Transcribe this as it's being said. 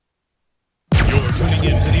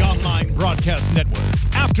Tuning in to the online broadcast network,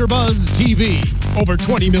 AfterBuzz TV. Over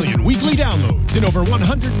 20 million weekly downloads in over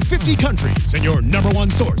 150 countries, and your number one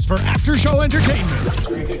source for after-show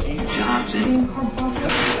entertainment.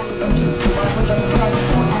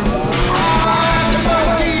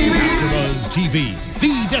 AfterBuzz TV,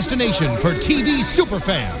 the destination for TV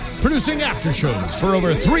superfans, producing aftershows for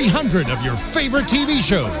over 300 of your favorite TV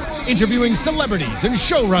shows, interviewing celebrities and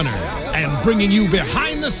showrunners, and bringing you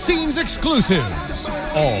behind-the-scenes exclusives.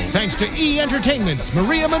 All thanks to E! Entertainment's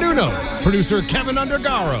Maria Menounos, producer Kevin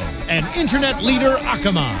Undergaro, and internet leader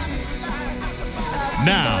Akamai.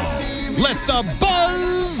 Now, let the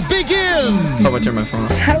buzz begin! How about I turn my phone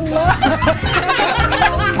off? Hello!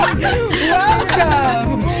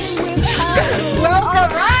 Welcome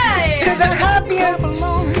to the happiest,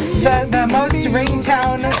 the most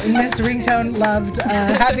Miss Ringtone loved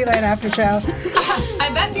Happy Land After Show. I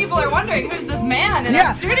bet people are wondering who's this man in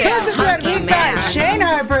our studio. Who's this man? We've got Shane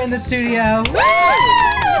Harper in the studio.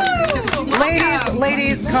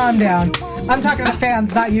 Ladies, calm down. I'm talking to the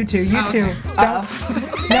fans, not you two. You two.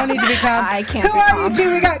 No need to be calm. I can't Who be are calm. you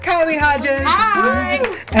two? We got Kylie Hodges. Hi.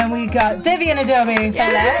 And we got Vivian Adobe. Hello.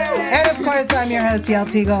 And of course, I'm your host, Yael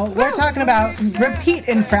Teagle. We're talking about repeat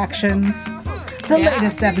infractions. The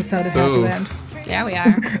latest episode of Happy Land. Yeah, we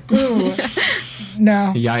are. Ooh.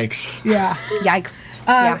 No. Yikes. Yeah. Yikes.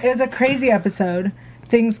 It was a crazy episode.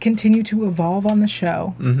 Things continue to evolve on the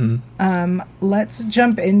show. Mm-hmm. Let's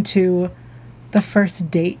jump into the first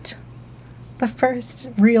date. The first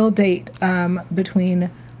real date between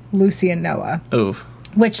Lucy and Noah. Oof.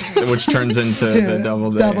 Which turns into the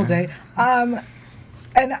double date.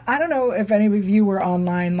 And I don't know if any of you were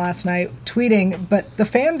online last night tweeting, but the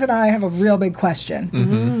fans and I have a real big question.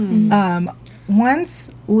 Mm-hmm.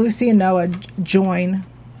 Once Lucy and Noah join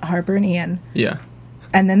Harper and Ian, Yeah.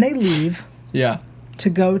 and then they leave Yeah. to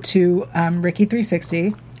go to Ricky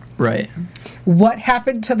 360, Right. what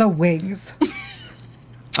happened to the wings?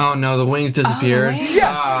 Oh no, the wings disappeared.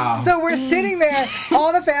 Yes. So we're sitting there.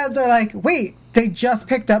 All the fans are like, "Wait, they just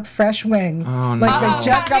picked up fresh wings. Oh, no. Like they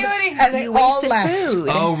just got, continuity. and they all Wasted left." food.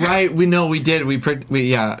 Oh right, we did.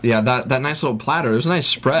 That nice little platter. It was a nice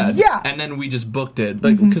spread. Yeah. And then we just booked it,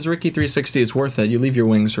 like because Ricky 360 is worth it. You leave your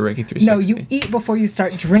wings for Ricky 360. No, you eat before you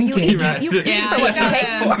start drinking. Right. You Yeah, for what you you pay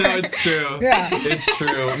gotta- for. No, it's true. Yeah. It's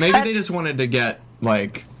true. Maybe they just wanted to get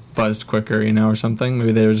like buzzed quicker, or something.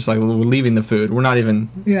 Maybe they were just like, well, we're leaving the food. We're not even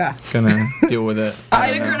Yeah. gonna deal with it. I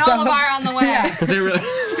had a granola bar on the way. Because they're really,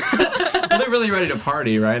 they're really ready to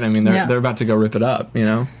party, right? I mean, they're about to go rip it up,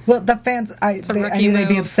 Well, the fans, I rookie knew they'd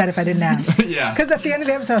be move. upset if I didn't ask. Yeah. Because at the end of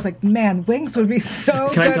the episode, I was like, man, wings would be so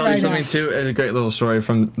Can I good tell right you something now. too? It's a great little story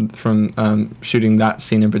from shooting that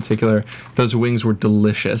scene in particular. Those wings were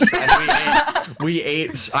delicious. And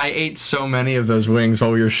I ate so many of those wings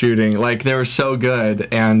while we were shooting. Like they were so good.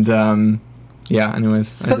 And yeah.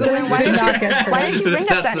 Anyways. So the wings did not get Why didn't you bring us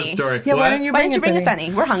That's any? the story. Yeah, What? why didn't you Why bring didn't you bring us any?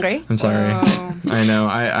 any? We're hungry. I'm sorry. Oh. I know.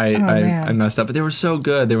 man. I messed up, but they were so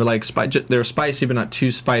good. They were like they were spicy, but not too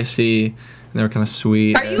spicy, and they were kind of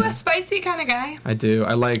sweet. Are you a spicy kind of guy? I do.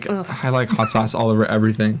 I like hot sauce all over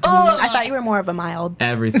everything. I thought you were more of a mild.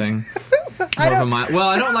 Everything. Well,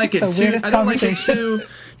 I don't like it the too. weirdest I don't like it conversation.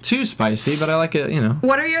 too spicy, but I like it.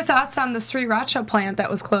 What are your thoughts on the Sriracha plant that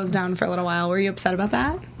was closed down for a little while? Were you upset about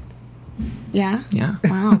that? Yeah. Yeah.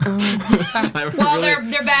 Wow. Sorry. I Well,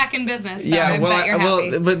 really- they're back in business, so Yeah, I bet you're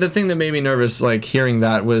happy. but the thing that made me nervous, like hearing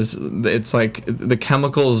that, was it's like the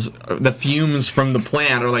chemicals, the fumes from the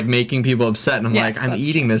plant are like making people upset, and I'm Yes, like, I'm that's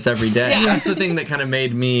eating this every day. Yeah. That's the thing that kind of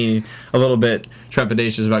made me a little bit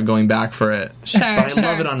trepidatious about going back for it. Sure, but I sure.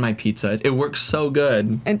 love it on my pizza. It works so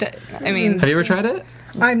good. I mean, Have you ever tried it?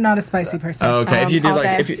 I'm not a spicy person. Oh, okay, if you do all like,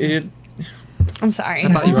 day. if you, I'm sorry. I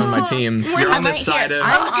thought you were on my team. You're on I'm this right side here. of.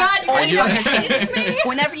 I'm Oh, God, you always guys on are your team. against me?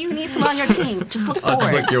 Whenever you need someone on your team, just look I'll just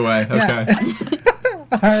forward. look your way. Okay.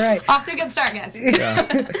 All right. Off to a good start, guys. Yeah.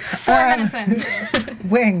 4 minutes in.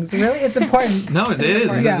 Wings. Really? It's important. No, it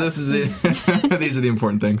is. Yeah. This is the, these are the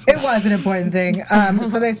important things. It was an important thing.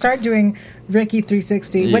 So they start doing Ricky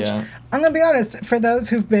 360, which Yeah. I'm going to be honest, for those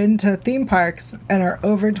who've been to theme parks and are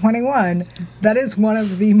over 21, that is one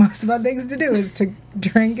of the most fun things to do is to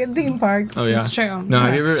drink in theme parks. Oh yeah, It's true. No,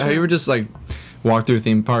 have It's you ever just like walked through a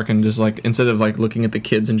theme park and just like instead of like looking at the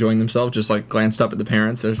kids enjoying themselves, just like glanced up at the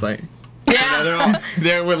parents? There's like. Yeah. They're all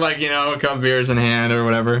there with like a couple beers in hand or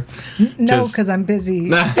whatever. No, Just- because I'm busy.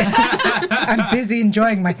 I'm busy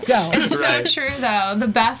enjoying myself. It's Right. so true, though. The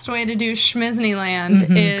best way to do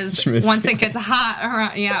Schmizneyland is Schmizney. once it gets hot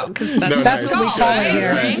around, because that's No, what That's it's what we called, call it right,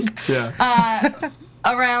 here. Frank? Yeah.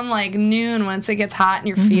 Around like noon, once it gets hot and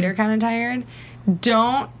your feet are kind of tired,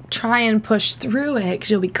 don't try and push through it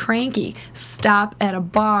because you'll be cranky. Stop at a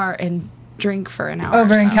bar and drink for an hour.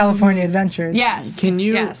 Over or in so. California Adventures. Yes. Can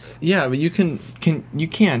you? Yes. Yeah, but you can't.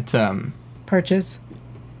 Purchase.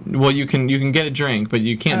 Well, you can get a drink, but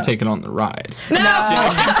you can't take it on the ride. No.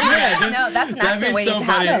 No, that's an That'd accident be waiting so to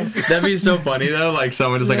funny. happen. That'd be so funny though. Like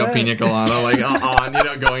someone just like a pina colada, like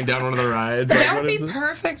on, going down one of the rides. Like, That what would be is it?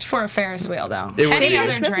 perfect for a Ferris wheel, though. It would Any be.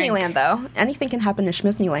 other Disneyland, drink. though. Anything can happen in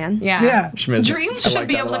Disneyland. Yeah. Yeah. Schmiz- Dreams I should like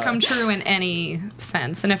be that able a to come lot. true in any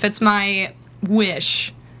sense. And if it's my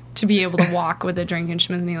wish to be able to walk with a drink in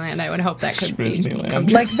Disneyland, I would hope that could be Disneyland. come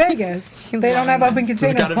true. Like Vegas. He's They don't have loving open this.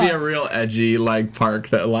 container There's got to be a laws. real edgy like park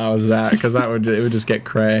that allows that, because it would just get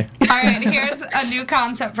cray. All right, here's a new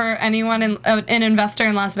concept for anyone an investor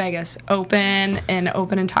in Las Vegas. Open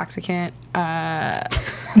intoxicant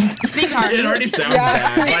theme park. It already sounds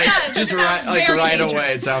Yeah. bad. It Like, does. It just sounds right very away,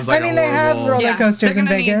 dangerous. it sounds like I mean, a they have horrible. roller Yeah, coasters they're in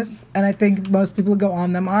gonna need- Vegas, and I think most people who go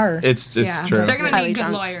on them are. It's Yeah. true. They're going to Highly need good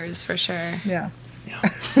drunk. lawyers for sure. Yeah.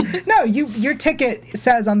 No, your ticket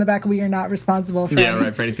says on the back we are not responsible for. Yeah,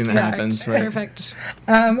 right. For anything that happens, right? Perfect.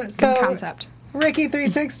 So Good concept. Ricky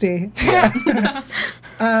 360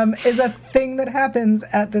 is a thing that happens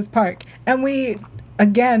at this park, and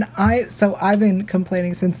I've been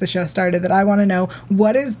complaining since the show started that I want to know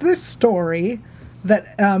what is the story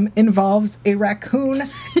that involves a raccoon,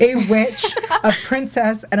 a witch, a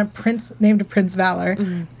princess, and a prince named Prince Valor.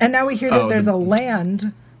 And now we hear that Oh, there's a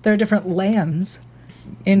land. There are different lands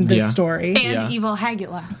in this Yeah. story. And Yeah. evil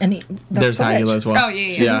Hagula. And There's the witch. Hagula as well. Oh,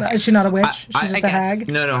 yeah. Is she not a witch? I- She's I just a guess.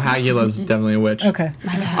 hag. No, Hagula's definitely a witch. Okay.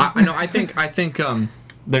 I think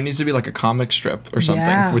there needs to be like a comic strip or something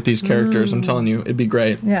Yeah. with these characters. I'm telling you, it'd be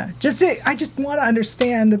great. Yeah. I just want to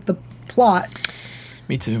understand the plot.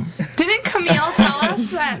 Me too. Didn't Camille tell us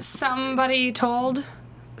that somebody told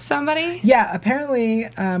somebody? Yeah, apparently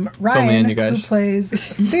me Ryan, in, you who guys. plays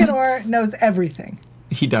Theodore, knows everything.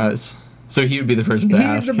 He does. So he would be the person to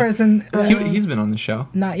ask. He's the person. He's been on the show.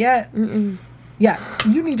 Not yet. Yeah,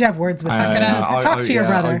 you need to have words with him. Talk to your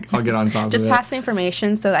brother. I'll get on top Just of it. pass the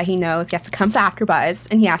information so that he knows he has to come to AfterBuzz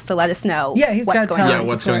and he has to let us know Yeah, he's what's gotta going tell on. us Yeah, the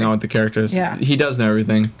what's story. going on with the characters? Yeah. He does know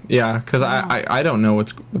everything. Yeah, because I don't know what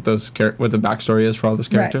the backstory is for all those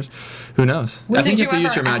characters. Who knows? I Did think you you have to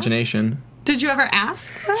use ever your imagination. Did you ever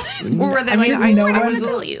ask that? Or were they I like, mean, I know I what- want to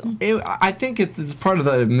tell you? I think it's part of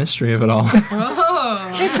the mystery of it all. Oh.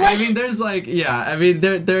 I mean, there's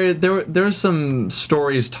there's some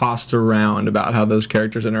stories tossed around about how those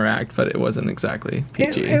characters interact, but it wasn't exactly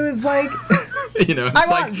PG. It was like, You know, it's I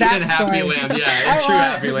like want that in Happy story. Land, I yeah, in true want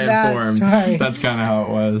Happy Land that form. story. That's kind of how it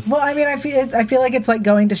was. well, I mean, I feel like it's like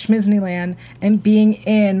going to Disneyland and being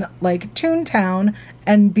in like Toontown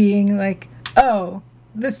and being like, oh,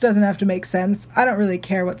 this doesn't have to make sense. I don't really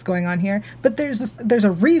care what's going on here, but there's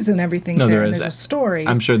a reason everything's No, there. there And is. there's a story.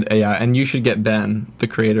 I'm sure, yeah, and you should get Ben, the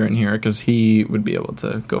creator, in here because he would be able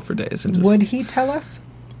to go for days and just. Would he tell us?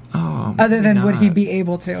 Oh, Other maybe than would he not. be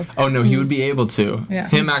able to? Oh no, he would be able to. Yeah.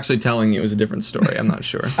 Him actually telling you is a different story. I'm not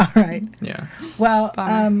sure. All right. Yeah. Well,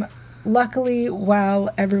 Bummer. luckily, while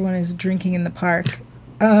everyone is drinking in the park,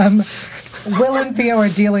 Will and Theo are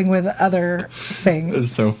dealing with other It's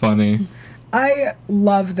things. so funny. I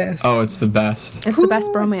love this. Oh, it's the best. It's the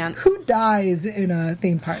best bromance. Who dies in a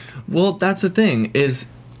theme park? Well, that's the thing is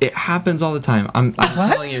it happens all the time. I'm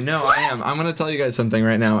telling you. No, I am. I'm going to tell you guys something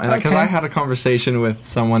right now. And because Okay. I had a conversation with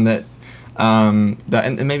someone that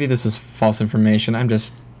and maybe this is false information.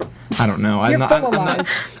 I don't know. You're I'm not, full of I'm not- lies.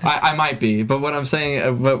 I might be, but what I'm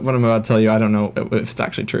saying, what I'm about to tell you, I don't know if it's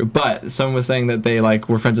actually true. But someone was saying that they like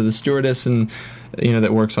were friends with a stewardess and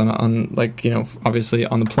that works on like obviously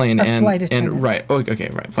on the plane A and flight attendant. and right. Oh, okay,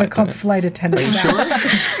 right. They're Flight called attendant. flight attendants.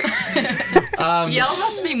 Y'all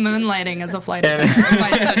must be moonlighting as a flight attendant. That's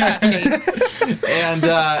why it's so touchy.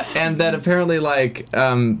 and that apparently like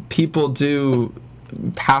people do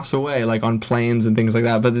pass away like on planes and things like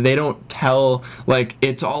that, but they don't tell, like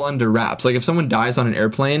it's all under wraps. Like if someone dies on an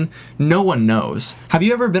airplane, no one knows. Have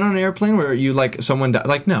you ever been on an airplane where you like someone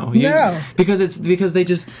like no because they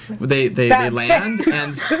just they That land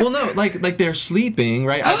face. and well no like they're sleeping,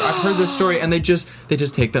 right? I've heard this story and they just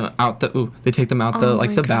take them out the Oh like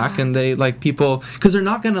my the back God. and they like people because they're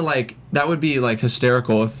not gonna like that would be like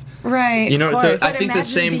hysterical if Right. you know, Of so course. I But think the imagine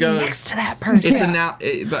same being goes. next to that person.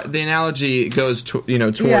 It's but the analogy goes to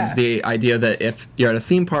towards Yeah. the idea that if you're at a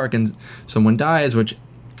theme park and someone dies, which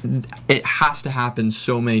it has to happen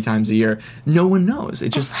so many times a year, no one knows.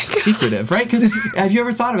 It's just secretive, right? Because have you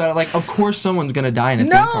ever thought about it? Like, of course, someone's gonna die in a theme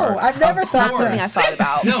No, park. I've never Of thought course. Something I thought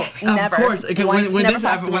about. No, Never. of course. Okay, Once, when never this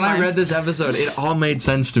crossed when my I mind. read this episode, it all made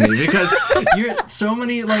sense to me because you're so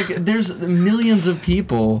many like there's millions of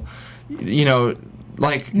people,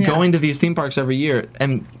 like Yeah. going to these theme parks every year,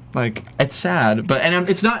 and like it's sad, but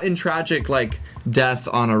it's not in tragic like death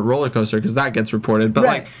on a roller coaster because that gets reported, but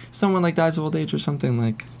Right. like someone like dies of old age or something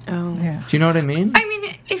like. Oh. Yeah. Do you know what I mean? I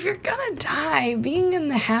mean, if you're gonna die, being in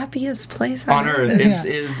the happiest place On Earth Yeah.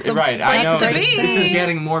 is The right. I place know to this is be.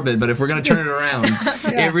 getting morbid, but if we're gonna turn it around,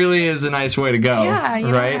 it really is a nice way to go. Yeah, you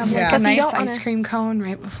right. have like Yeah. a 'Cause you nice don't wanna- ice cream cone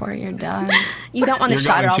right before you're done. You don't want to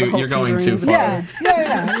You're shatter going all the too- hopes you're going and too dreams of far. Yeah, kids. yeah. You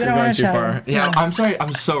You're don't going want to too show. far. Yeah, I'm sorry.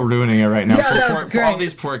 I'm so ruining it right now. Yeah, that was All great.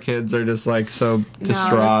 these poor kids are just like so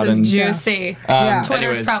distraught No, this is and. juicy. Yeah. Twitter's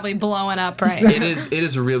anyways. probably blowing up right It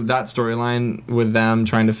is a real that storyline with them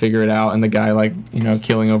trying to figure it out and the guy like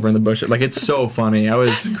killing over in the bush. Like it's so funny. I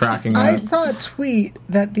was cracking up. I saw a tweet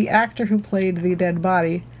that the actor who played the dead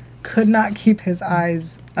body could not keep his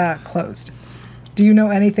eyes closed. Do you know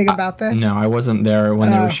anything about this? No, I wasn't there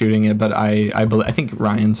when they Oh. were shooting it, but I think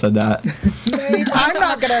Ryan said that. Maybe. I'm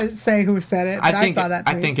not gonna say who said it, but I saw that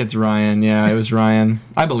tweet. I think it's Ryan. Yeah, it was Ryan.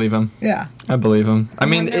 I believe him. Yeah. I believe him. I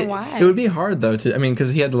mean, wonder it, why. it would be hard though to. I mean,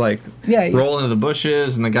 because he had to like Yeah, you- roll into the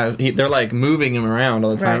bushes, and the guys they're like moving him around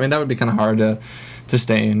all the time. Right. I mean, that would be kind of hard to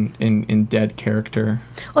stay in dead character.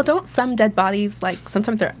 Well, don't some dead bodies, like,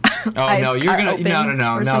 sometimes their Oh eyes no, you're are gonna open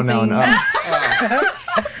no or something?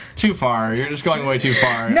 Too far. You're just going way too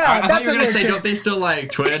far. No, I thought that's you were what gonna they're say, doing. don't they still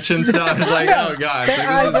like twitch and stuff? It's like, oh gosh, Their like,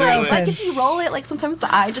 eyes this is are really. open. Like, if you roll it, like, sometimes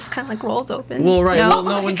the eye just kind of, like, rolls open. Well, right. No? Well,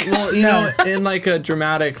 no one. Well, you know, in like a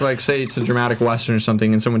dramatic, like say it's a dramatic western or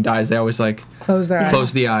something, and someone dies, they always like Close their eyes.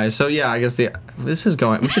 close the eyes. So yeah, I guess this is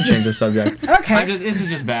going. We should change the subject. Okay. This is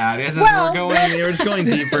just bad. Well, We're just going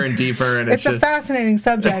deeper and deeper, and it's It's a just. fascinating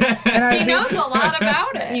subject, and I He knows a lot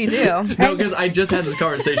about it. You do. No, because I just had this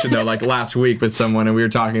conversation though, like last week with someone, and we were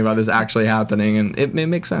talking about this actually happening, and it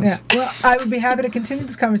makes sense. Yeah. Well, I would be happy to continue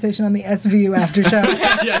this conversation on the SVU after show,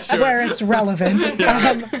 Yeah, sure. where it's relevant.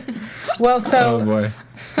 Well, Oh so boy.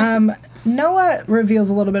 Noah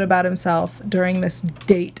reveals a little bit about himself during this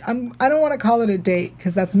date. I don't want to call it a date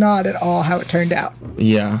because that's not at all how it turned out.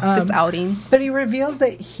 Yeah. This outing. But he reveals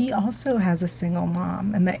that he also has a single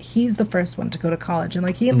mom and that he's the first one to go to college. And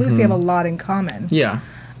like he and Lucy have a lot in common. Yeah.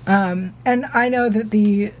 And I know that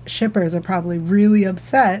the shippers are probably really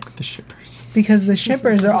upset The shippers. because the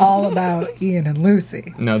shippers are all about Ian and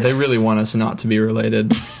Lucy. No, they really want us not to be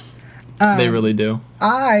related. They really do.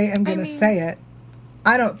 I am going to mean- say it.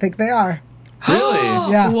 I don't think they are.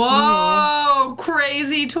 Really? Yeah. Whoa,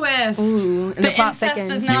 crazy twist. Ooh, and the the plot incest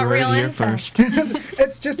thickens. is You not heard it real here incest.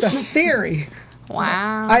 It's just a theory.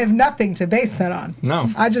 Wow. I have nothing to base that on. No.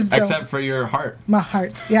 I just don't. Except for your heart. My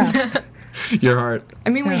heart. Yeah. Your heart. I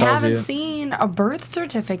mean, we Tells haven't you. seen a birth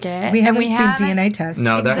certificate. We and haven't we seen haven't- DNA tests.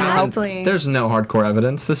 No, there Exactly. there's no hardcore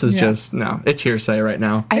evidence. This is Yeah. just it's hearsay right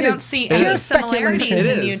now. I It don't is- see it any is. similarities Speculation.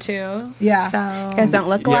 It in you is. two. Yeah. So You guys don't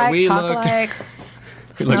look Yeah, alike, we talk look- alike,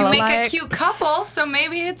 We smell look- you make alike. a cute couple, so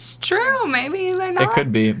maybe it's true. Maybe they're It not.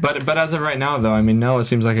 could be, but as of right now, though, I mean, Noah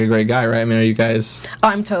seems like a great guy, right? I mean, are you guys Oh,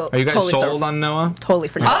 I'm are you guys totally sold on Noah? Totally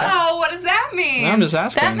for Noah. Uh-oh, what does that mean? I'm just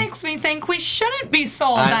asking. That makes me think we shouldn't be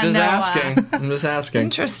sold I'm on just Noah. asking. I'm just asking.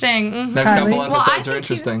 Interesting. Mhm. Next Kylie? couple Well, I episodes think are you-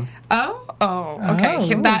 interesting. Oh, okay.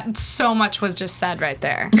 Oh. That so much was just said right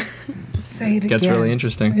there. Say it Gets again. really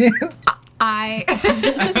interesting. I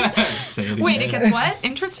Say it wait. again. It gets what?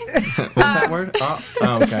 Interesting. What's that word? Oh,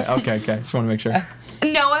 okay. Just want to make sure.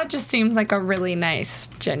 Noah just seems like a really nice,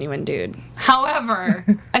 genuine dude. However,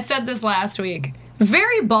 I said this last week.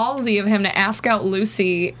 Very ballsy of him to ask out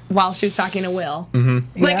Lucy while she was talking to Will.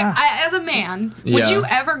 Mm-hmm. Like, Yeah. as a man, would Yeah. you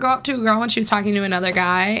ever go up to a girl when she was talking to another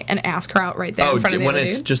guy and ask her out right there Oh, in front of the when other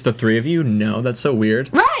it's dude? just the three of you? No, that's so weird.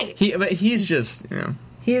 Right. But he's just,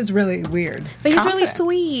 He is really weird. But he's really Confident.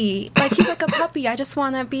 sweet. Like, he's like a puppy. I just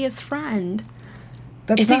want to be his friend.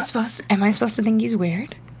 That's Is he not- supposed? Am I supposed to think he's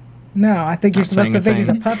weird? No, I think you're Not supposed saying to a think he's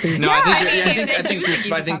a thing. puppy. No, Yeah, I I think, mean, you're, I I do think, think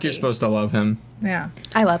he's a I think you're puppy. supposed to love him. Yeah.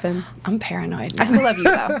 I love him. I'm paranoid. I still love you,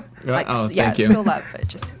 though. Like, Oh, yeah, thank you. still love, but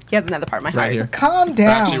just, he has another part of my heart. Right here. Calm down.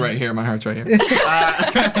 Actually, right here. My heart's right here.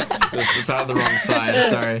 Just found the wrong side.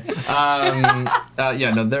 Sorry.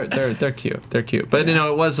 Yeah, no, they're cute. They're cute. But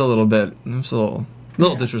it was a little bit. It was a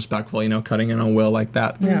little disrespectful, cutting in on Will like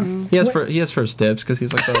that. Yeah. He has first dibs because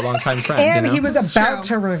he's like a longtime friend. And he was It's about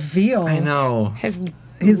true. to reveal I know. his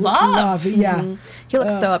love. Yeah. He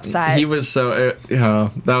looks so upset. He was so.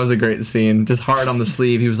 That was a great scene. Just hard on the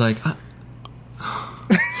sleeve. He was like.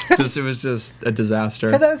 It was just a disaster.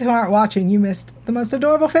 For those who aren't watching, you missed the most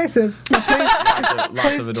adorable faces. So Lots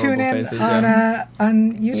please of tune adorable in faces,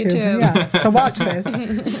 on YouTube, YouTube. Yeah, to watch this.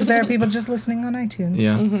 'Cause there are people just listening on iTunes.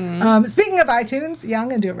 Yeah. Speaking of iTunes, I'm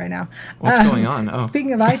going to do it right now. What's going on? Oh.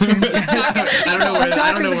 Speaking of iTunes, I don't know where,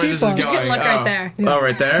 talking to this is people. going. You can look right there. Oh,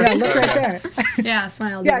 right there? yeah, look right there. Yeah,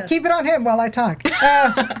 smile. Yeah, keep it on him while I talk.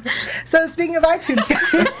 So speaking of iTunes,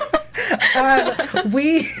 guys,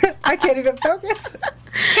 I can't even focus.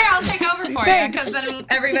 Here, I'll take over for you Thanks. because then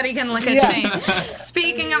everybody can look at Yeah. Shane.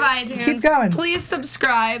 Speaking of iTunes, Keep going. please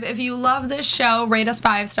subscribe. If you love this show, rate us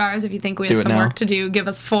 5 stars. If you think we have Do it some now. work to do, give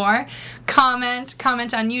us 4. Comment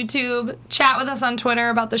on YouTube. Chat with us on Twitter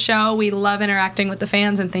about the show. We love interacting with the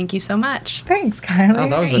fans, and thank you so much. Thanks, Kylie. Oh,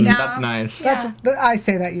 that was There you go. that's nice. Yeah. I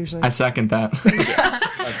say that usually. I second that.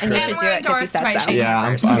 And you should do we're it because he endorsed said by so. Shane.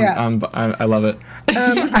 Yeah, Yeah. I love it.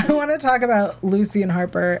 I want to talk about Lucy and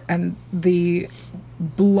Harper and the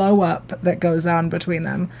blow up that goes on between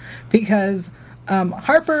them because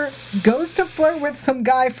Harper goes to flirt with some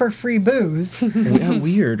guy for free booze. Yeah,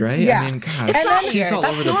 weird, right? Yeah. I mean, God, It's not he's weird. all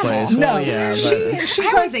That's over the normal. place. No, Well, yeah, she's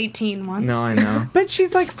I like, was 18 once. no, I know. but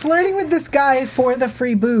she's like flirting with this guy for the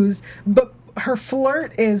free booze. But her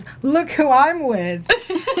flirt is, look who I'm with.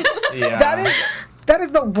 Yeah. That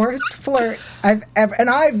is the worst flirt I've ever, and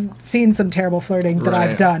I've seen some terrible flirting that I've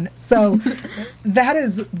Right. done. So that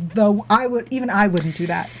is I wouldn't do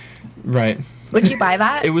that. right. Would you buy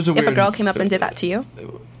that? It was a if a weird- girl came up and did that to you.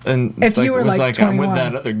 And If you were, was like, I'm 21. with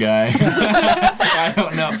that other guy. I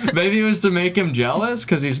don't know. Maybe it was to make him jealous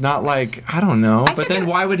because he's not like I don't know. But took then it-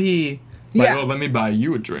 why would he? Like, Yeah. oh, let me buy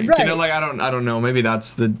you a drink. Right. You know, like I don't know. Maybe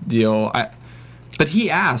that's the deal. But he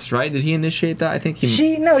asked, right? Did he initiate that? I think he.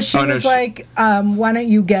 She was like, why don't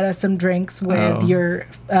you get us some drinks with Oh. your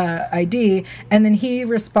ID? And then he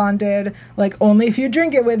responded like, only if you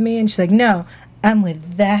drink it with me. And she's like, no, I'm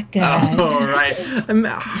with that guy. Oh right.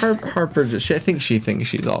 Harper just. I think she thinks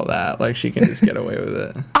she's all that. Like she can just get away with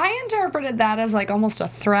it. I interpreted that as like almost a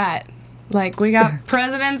threat. Like, we got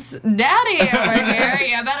President's daddy over here.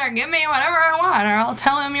 You better give me whatever I want, or I'll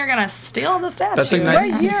tell him you're going to steal the statue. That's a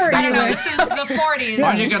nice. What year are I don't you know. in? This is the 40s.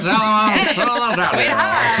 Why don't you get Hey,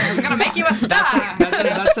 sweetheart, I'm going to make you a star.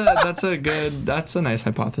 That's a nice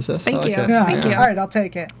hypothesis. I Thank like you. it. Yeah. Thank you. All right, I'll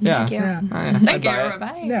take it. Yeah. Thank you. Yeah. Thank you, I'd buy it.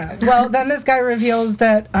 everybody. Yeah. Well, then this guy reveals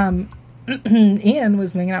that Ian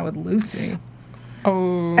was making out with Lucy.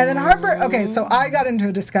 Oh. And then Harper, okay, so I got into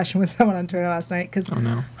a discussion with someone on Twitter last night because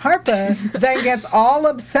Harper then gets all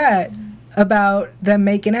upset about them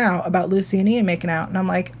making out, about Lucy and Ian making out. And I'm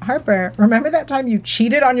like, Harper, remember that time you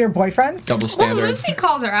cheated on your boyfriend? Double Well, standard. Lucy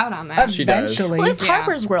calls her out on that. She does. Eventually. Well, it's Yeah.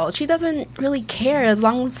 Harper's world. She doesn't really care as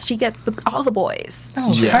long as she gets all the boys.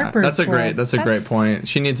 Oh, Yeah, Harper's that's a great. world. That's a great That's- point.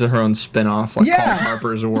 She needs her own spin-off, like Yeah. called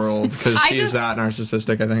Harper's World, because I she's just- that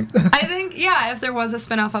narcissistic. I think. I think, yeah, if there was a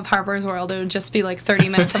spin-off of Harper's World, it would just be like 30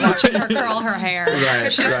 minutes of watching her curl her hair. Right,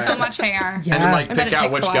 Because she has right. so much hair. Yeah. And then like I bet pick it out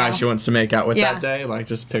takes which a guy while. she wants to make out with Yeah. that day, like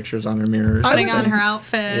just pictures on her mirror. Or Putting something. on her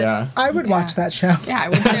outfits. Yeah. I would watch that show. Yeah, I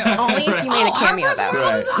would too. Only if you made a cameo, Harper's though.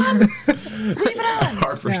 World is on. Leave it on.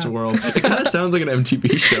 Harper's Yeah. World. It kind of sounds like an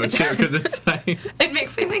MTV show too, because it's like It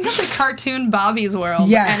makes me think of the cartoon Bobby's World.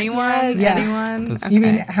 Yes. Anyone? Yeah. Anyone? That's- You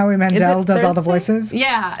mean Howie Mandel it does all the Thursday? voices?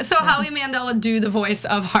 Yeah. So Howie Mandel would do the voice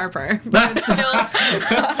of Harper, but it's still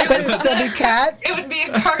But it's still the cat? it would be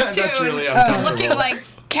a cartoon That's really uncomfortable. looking like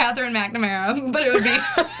Catherine McNamara, but it would be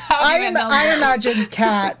Howie I Mandel. imagine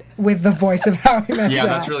Cat with the voice of Howie Mandel. yeah,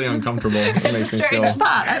 that's really uncomfortable. It It's a makes me strange feel.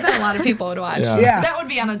 thought. I bet a lot of people would watch. Yeah. Yeah. That would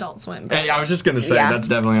be on Adult Swim. Hey, I was just gonna say Yeah. that's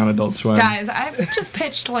definitely on Adult Swim. Guys, I've just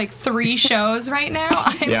pitched like 3 shows right now.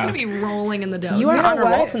 I'm Yeah. gonna be rolling in the dough. You are soon. on a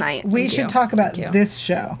roll What? tonight. We Thank should you. talk about Thank you. this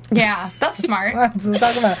show. Yeah, that's smart. Let's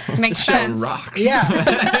talk about. Makes Show sense. rocks. Yeah.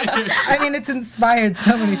 I mean, it's inspired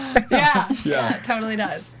so many spin-offs. Yeah, Yeah. it totally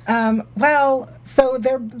does. Well, so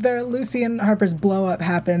their Lucy and Harper's blow up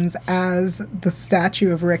happens as the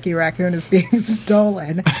statue of Ricky Raccoon is being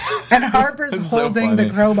stolen, and Harper's It's so holding the funny.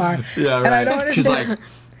 crowbar. Yeah, right. And I don't understand. She's like,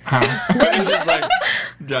 huh? It's just like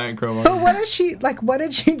giant crowbar. but what is she like? What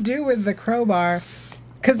did she do with the crowbar?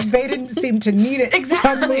 Because they didn't seem to need it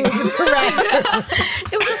Exactly. to move the raccoon.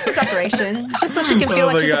 It was just for decoration, just so she can feel Oh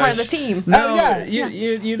like my she's a part of the gosh. team. No, yeah.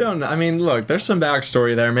 you don't. I mean, look, there's some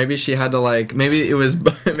backstory there. Maybe she had to like, maybe it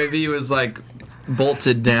was like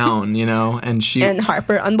bolted down, you know, and she. And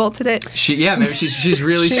Harper unbolted it. Maybe she's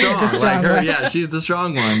really She's the strong. strong Like her, one. yeah, she's the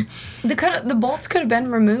strong one. The bolts could have been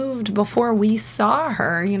removed before we saw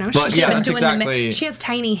her. You know, she Well, could yeah, have been that's doing exactly- she has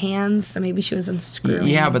tiny hands, so maybe she was unscrewing.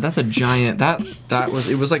 Yeah, but that's a giant. That was.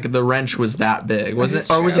 It was like the wrench was that big, wasn't That's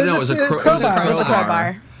it? Or was true. it? No, it was a It was a crowbar. crowbar. It was a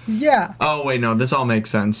crowbar. Yeah. Oh wait, no, this all makes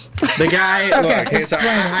sense. The guy, Okay, so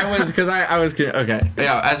I was okay.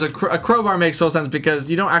 Yeah, as a crowbar makes total sense because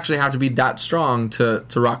you don't actually have to be that strong to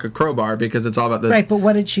rock a crowbar because it's all about the Right, but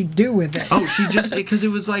what did she do with it? Oh, she just because it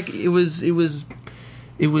was like it was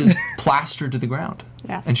plastered to the ground.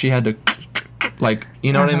 Yes. And she had to like,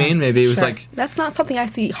 you know what I mean? Maybe it was Sure. like That's not something I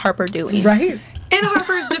see Harper doing. Right? In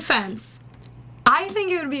Harper's defense, I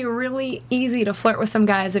think it would be really easy to flirt with some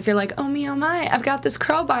guys if you're like, oh my, I've got this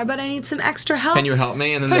crowbar, but I need some extra help. can you help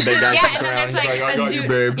me? And then Push the big it- guy yeah, comes and then around there's and he's like I a got dude. you,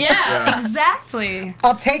 babe. Yeah, exactly.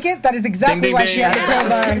 I'll take it. That is exactly Ding, why ding, she has a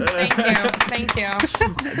ding. crowbar. Thank you.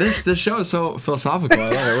 This show is so philosophical. I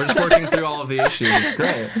love it. We're just working through all of the issues. It's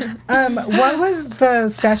great. What was the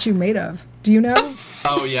statue made of? Do you know?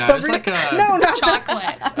 Oh yeah, it's like a No, not the,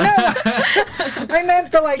 Chocolate. I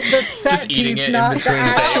meant the set Just eating piece, it in not the between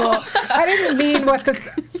actual. I didn't mean what this.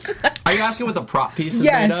 Are you asking what the prop piece is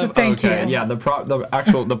Yes, made of? thank okay. you. Yeah, the prop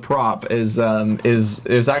is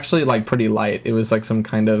actually like pretty light. It was like some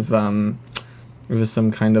kind of like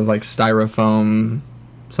styrofoam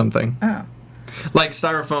something. Oh. Like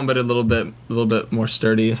styrofoam, but a little bit more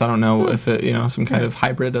sturdy. So I don't know if it, some kind of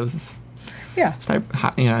hybrid of Yeah.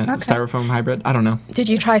 styrofoam hybrid. I don't know. Did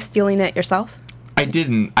you try stealing it yourself? I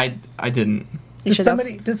didn't. I didn't. You Does should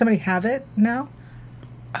somebody have it now?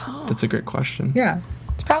 That's a great question. Yeah.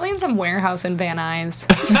 It's probably in some warehouse in Van Nuys.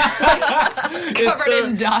 Covered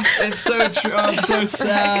in dust. It's so true. I'm so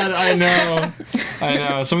sad. I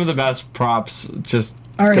know. Some of the best props just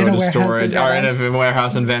Are go in a to warehouse storage. in Are in Van a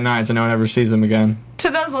warehouse in Van Nuys, and no one ever sees them again. To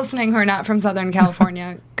those listening who are not from Southern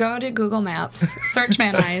California, go to Google Maps, search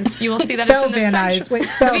Van Nuys. You will see that Spell it's in the Van Nuys. central. Wait,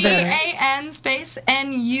 spell Van Nuys. VAN space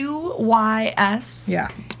NUYS. Yeah.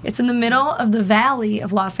 It's in the middle of the valley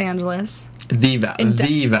of Los Angeles. The valley.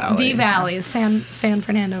 The valley, San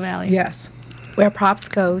Fernando Valley. Yes. Where props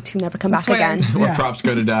go to never come back That's where- again. Where Yeah. props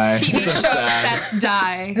go to die. TV So show sad. sets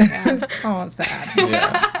die. Yeah. Oh, sad.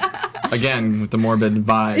 Yeah. Again, with the morbid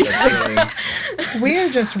vibe. It's really, We are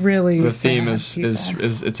just really. the theme sad is people.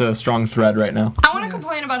 it's a strong thread right now. I want to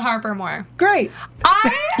complain about Harper more. Great.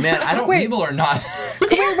 Man, I don't. Wait. People are not.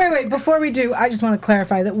 Wait. Before we do, I just want to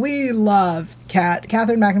clarify that we love Kat.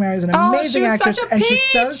 Catherine McNamara is an Oh, amazing she was actress, such a and she's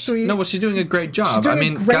so peach. sweet. No, well, she's doing a great job. doing I a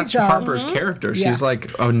mean, great that's job. Harper's character. Yeah. She's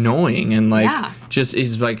like annoying and like Yeah. just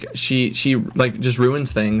is like she like just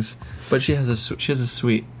ruins things. But she has a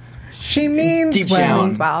sweet. She means Deep well. down.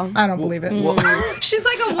 Means well. I don't believe it. She's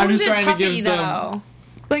like a I'm just wounded trying to puppy, give some- though.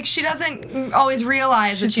 Like, she doesn't always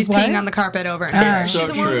realize that She's she's what? peeing on the carpet over and over. It's She's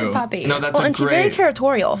so a wounded true. puppy. No, that's Well, a and she's great. very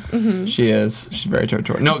territorial. She is. She's very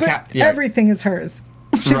territorial. No, But Kat. Yeah. everything is hers.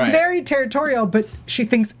 She's Right. very territorial, but she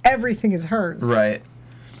thinks everything is hers. Right.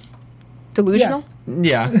 Delusional?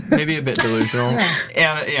 Yeah, maybe a bit delusional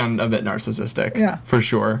and a bit narcissistic. Yeah. For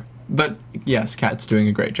sure. But yes, Kat's doing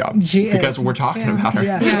a great job. She is. Because we're talking about her.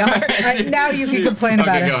 Yeah. Now you can complain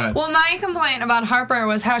about Okay, it. go ahead. Well, my complaint about Harper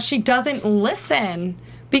was how she doesn't listen.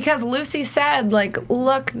 Because Lucy said, like,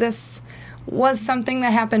 look, this was something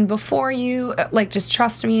that happened before you. Like, just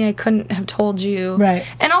trust me, I couldn't have told you. Right.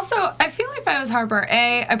 And also, I feel like if I was Harper,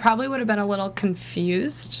 I probably would have been a little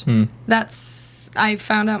confused. I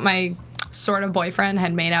found out my sort of boyfriend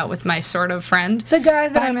had made out with my sort of friend. The guy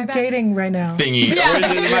that Behind my I'm back. dating right now. Thingy. Yeah.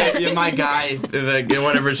 Or is it my guy,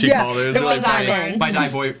 whatever she Yeah. called it. It was awkward.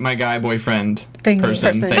 My guy boyfriend Thingy.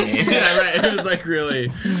 person Person. thingy. Yeah, right. It was like really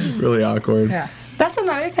awkward. Yeah. That's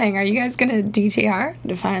another thing. Are you guys going to DTR,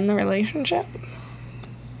 define the relationship?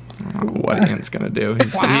 I don't know what Ian's gonna do.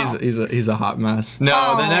 Wow. He's a hot mess. No,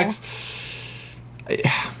 Oh. the next.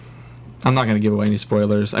 I'm not gonna give away any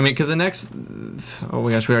spoilers. I mean, because the next. Oh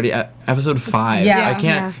my gosh, we already at episode 5. Yeah. I can't.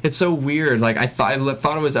 Yeah. It's so weird. Like I thought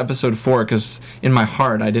it was episode 4 because in my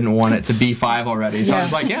heart I didn't want it to be 5 already. So I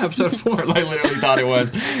was like, yeah, episode 4. I literally thought it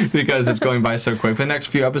was because it's going by so quick. The next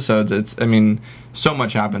few episodes, so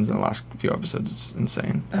much happens in the last few episodes. It's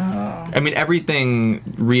insane. Oh. I mean, everything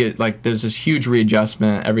there's this huge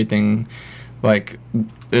readjustment. Everything, like,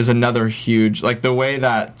 there's another huge, like, the way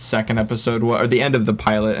that second episode was, or the end of the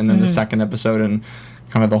pilot, and then the second episode, and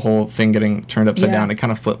kind of the whole thing getting turned upside Yeah. down. It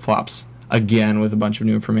kind of flip flops again with a bunch of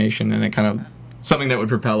new information, and it kind of something that would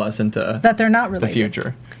propel us into That they're not the related.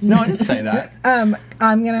 future. No, I didn't say that. I'm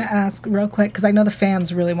gonna ask real quick because I know the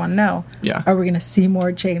fans really want to know. Yeah. Are we gonna see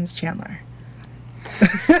more James Chandler?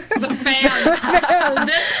 The fans.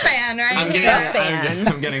 This fan right I'm here. getting,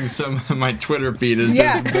 I'm getting some. My Twitter feed is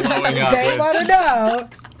Yeah. just blowing up. They with, want to know.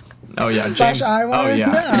 oh yeah, Slash James. I Oh wanna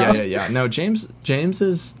yeah, know. yeah. No, James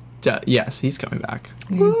is. Yes, he's coming back.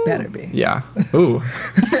 You better be. Yeah. Ooh,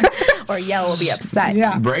 Or Yell will be upset.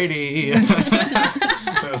 Yeah. Brady.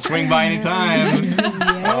 Swing by anytime.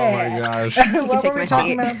 Oh my gosh. What take were we my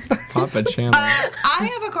talking seat. about? Papa Chandler. I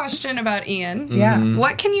have a question about Ian. Yeah.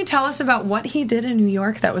 What can you tell us about what he did in New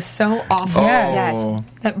York that was so awful? Yes. Oh,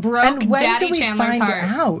 That broke And when Daddy do we Chandler's find heart.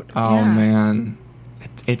 out? oh Yeah. man.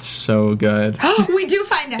 It's so good. We do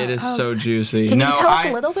find out. It is so juicy. Can no, you tell us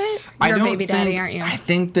a little bit? I You're a don't baby daddy, think- aren't you? I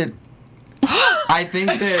think that.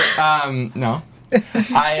 No.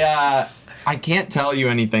 I can't tell you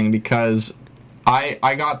anything because I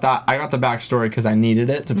got the backstory because I needed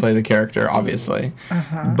it to play the character, obviously.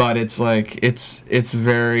 But it's like it's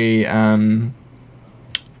very. I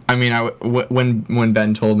mean, when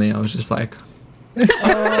Ben told me, I was just like.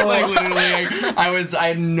 like literally, like, I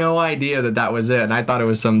had no idea that was it, and I thought it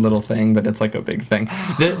was some little thing, but it's like a big thing.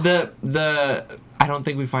 The I don't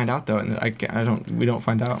think we find out though, and we don't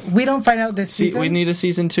find out. We don't find out this See, season. we need a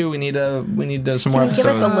season 2. We need some more Can you give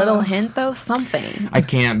episodes. us a little hint, though? Something. I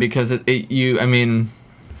can't because I mean,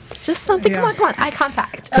 Just something. Yeah. Come on. Eye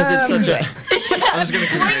contact. because it's such a. I'm just gonna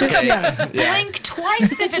communicate. Yeah. Blink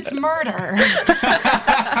twice if it's murder.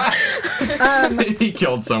 He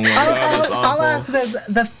killed someone. That's awful. I'll ask this.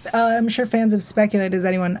 I'm sure fans have speculated. Has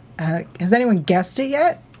anyone guessed it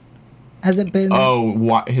yet? Has it been? Oh,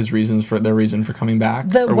 what their reason for coming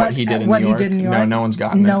back, or what he did in New York? He did in New York? No, no one's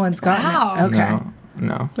gotten it. No one's gotten Wow. it. Okay.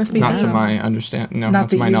 No, Must be not to dope. my understand. No, Not not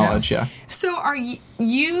to that my you know. knowledge. Yeah. So are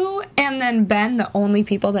you and then Ben the only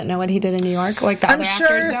people that know what he did in New York? Like the I'm other sure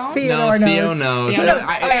actors don't? Theo Theo knows. knows. Theo knows.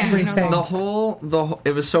 I- Oh, yeah, he knows everything. all. The whole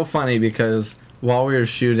it was so funny because while we were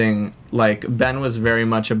shooting, like Ben was very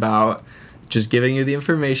much about just giving you the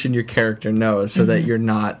information your character knows so that you're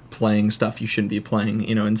not playing stuff you shouldn't be playing,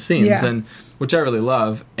 in scenes, Yeah. and which I really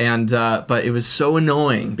love. And but it was so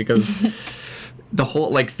annoying because the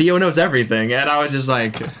whole Theo knows everything, and I was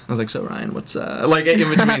like, so Ryan, what's like in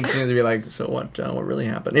between scenes to be like, so what really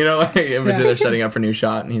happened? Like in between they're setting up for a new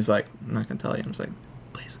shot, and he's like, I'm not gonna tell you. I'm just like,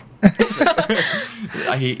 please.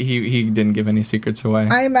 he didn't give any secrets away.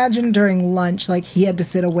 I imagine during lunch, like he had to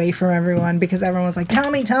sit away from everyone because everyone was like,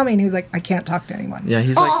 "Tell me," and he was like, "I can't talk to anyone." Yeah,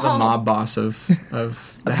 he's like the Oh. mob boss of the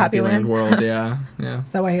Happy Happy Land Land. world. Yeah, yeah,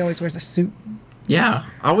 Is that why he always wears a suit? yeah.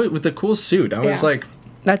 With the cool suit, I was Yeah. like,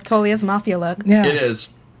 That totally is mafia look. Yeah, it is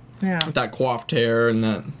Yeah, with that coiffed hair and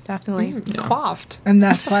that. Definitely. Coiffed. and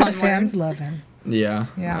that's why the fun fans love him. Yeah,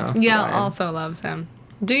 Yeah. Yeah, Ryan. also loves him.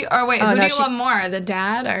 Do you, or wait, Oh, who no, do you she- love more, the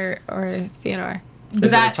dad or Theodore? Is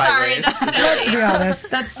Is it a that tight sorry? race? That's To silly. be honest,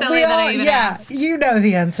 That's silly We that I all- even yeah, asked. you know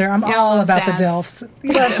the answer. I'm Yell all loves about the dads. Dilfs.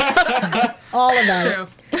 Yes. all about True.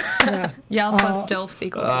 it. Yell plus DILFs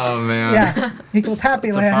equals Oh man, Yeah, equals Happy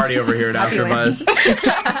it's a Land. party over here at Happy Land.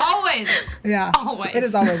 AfterBuzz. always. Yeah, Always. It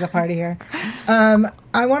is always a party here.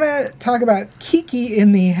 I want to talk about Kiki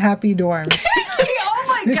in the Happy Dorms.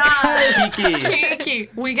 Oh my god. Kiki, Kiki.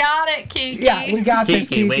 We got it, Kiki. Yeah, we got this,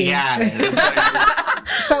 Kiki, Kiki. we got it.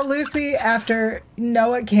 So Lucy, after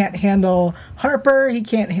Noah can't handle Harper, he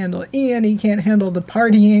can't handle Ian, he can't handle the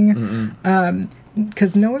partying,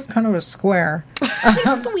 because Noah's kind of a square. He's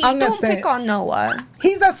sweet. I'm gonna Don't say pick it. on Noah.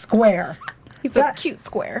 He's a square. He's That- a cute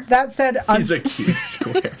square. That said, He's a cute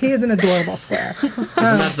square. he is an adorable square. He's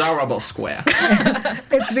an adorable square.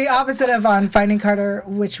 It's the opposite of on Finding Carter,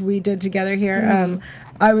 which we did together here.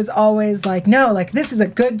 I was always like, no, like this is a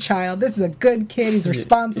good child. This is a good kid. He's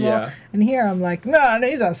responsible. Yeah. And here I'm like, no,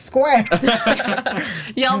 he's a square.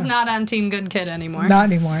 Yell's not on Team Good Kid anymore. Not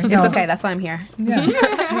anymore. It's okay. That's why I'm here. Yeah.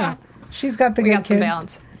 Yeah. She's got the we good got some kid.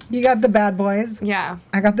 balance. You got the bad boys. Yeah.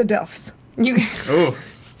 I got the Dilfs. You Ooh.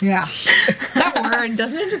 Yeah. that word,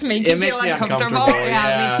 doesn't it just make you It makes feel me uncomfortable? uncomfortable.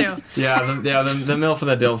 Yeah, me too. Yeah, the MILF and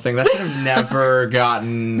the DILF thing, that should have never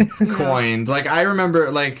gotten coined. Like, I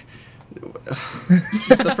remember, like,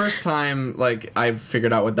 it's the first time, like, I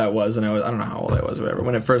figured out what that was, and I don't know how old I was or whatever,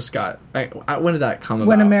 when it first got, when did that come about?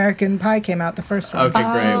 When American Pie came out, the first one. Okay,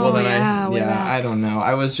 great. Well, then yeah, way back. I don't know.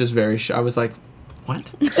 I was just very I was like, what?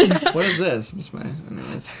 What is this? It's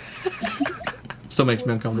anyways. Still makes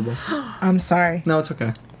me uncomfortable. I'm sorry. No, it's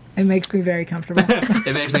okay. It makes me very comfortable.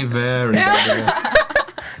 It makes me very uncomfortable.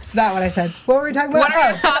 It's not what I said. What were we talking about? What are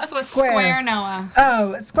your Oh, thoughts with Square Noah?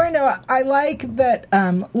 Oh, Square Noah. I like that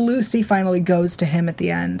Lucy finally goes to him at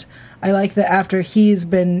the end. I like that after he's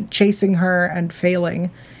been chasing her and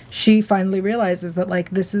failing, she finally realizes that like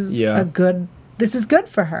this is this is good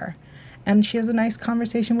for her. And she has a nice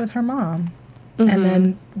conversation with her mom. And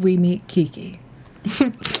then we meet Kiki.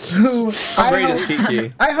 Who How great is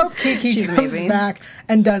Kiki? I hope Kiki She's goes amazing. back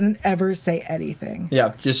and doesn't ever say anything.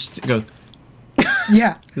 Yeah, just goes,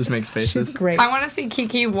 Yeah. just makes faces. She's great. I want to see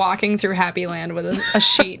Kiki walking through Happy Land with a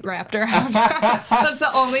sheet wrapped around her. That's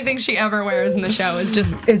the only thing she ever wears in the show is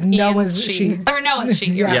just Is Ian's Noah's sheet. Or Noah's sheet.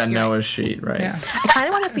 You're Yeah. right, Yeah, you're Noah's sheet, right? Yeah. I kind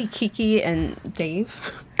of want to see Kiki and Dave.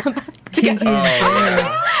 come back Kiki together. and Dave.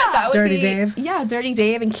 That would Dirty be, Dave? Yeah, Dirty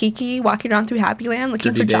Dave and Kiki walking around through Happy Land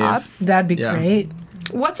looking Dirty for Dave. jobs. That'd be Yeah. great.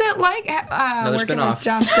 What's it like working spinoff. with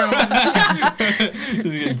Josh Groban?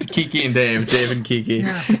 Kiki and Dave and Kiki.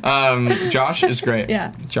 Josh is great.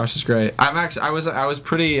 Yeah. Josh is great. I was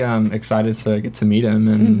pretty excited to get to meet him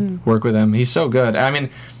and work with him. He's so good. I mean,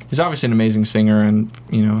 he's obviously an amazing singer and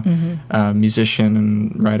musician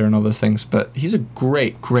and writer and all those things. But he's a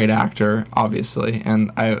great actor, obviously.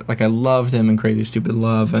 And I loved him in Crazy Stupid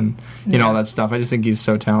Love and all that stuff. I just think he's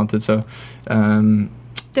so talented. So.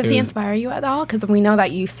 Does It he was- inspire you at all? Because we know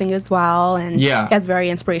that you sing as well, and Yeah. he has very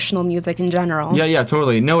inspirational music in general. Yeah,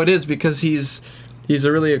 totally. No, it is because he's a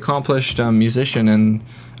really accomplished musician and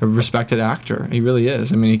a respected actor. He really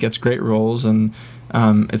is. I mean, he gets great roles, and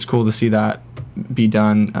it's cool to see that be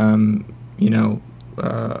done.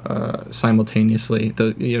 Simultaneously.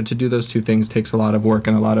 To do those two things takes a lot of work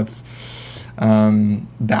and a lot of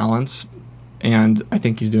balance. And I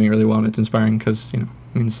think he's doing it really well, and it's inspiring because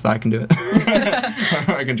means that I can do it.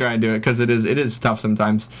 Or I can try and do it because it is tough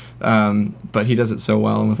sometimes. But he does it so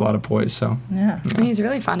well and with a lot of poise. So Yeah. He's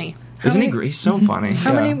really funny. isn't he many- great? He's so funny.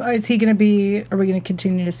 How Yeah. many is he going to be? Are we going to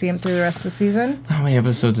continue to see him through the rest of the season? How many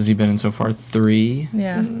episodes has he been in so far? 3.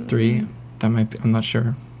 Yeah. 3. That might be. I'm not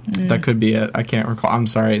sure. That could be it. I can't recall. I'm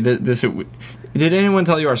sorry. Did anyone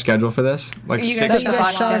tell you our schedule for this? Like You 6. guys You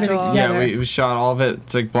guys shot everything schedule. together. Yeah, we shot all of it.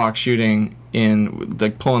 It's like block shooting in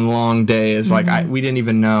like pulling long days. Like we didn't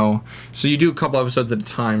even know. So you do a couple episodes at a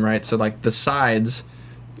time, right? So like the sides,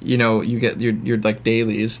 you get your like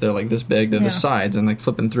dailies. They're like this big. They're Yeah. the sides, and like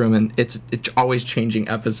flipping through them, and it's always changing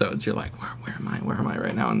episodes. You're like, where am I? Where am I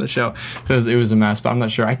right now in the show? Because it was a mess. But I'm not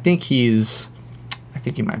sure. I think he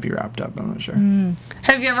might be wrapped up. I'm not sure.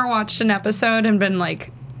 Have you ever watched an episode and been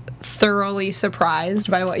like thoroughly surprised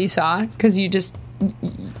by what you saw? Because you just,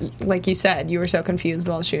 like you said, you were so confused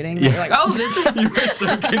while shooting. That Yeah. You're like, oh, this is. You were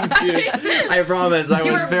so confused. I promise. I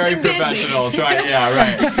You was were very busy. professional. Yeah,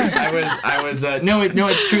 right. I was. No,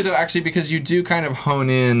 it's true though. Actually, because you do kind of hone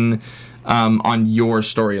in on your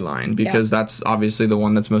storyline because that's obviously the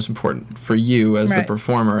one that's most important for you as the Right.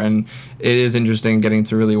 performer, and it is interesting getting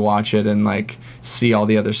to really watch it and like see all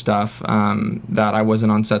the other stuff that I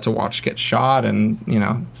wasn't on set to watch get shot and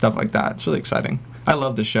stuff like that. It's really exciting. I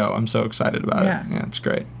love the show. I'm so excited about Yeah. it. Yeah, it's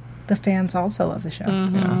great. The fans also love the show.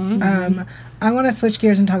 Yeah. I want to switch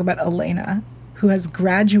gears and talk about Elena, who has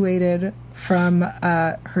graduated from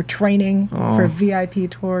her training for VIP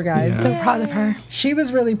tour guides. Yeah. So proud of her. She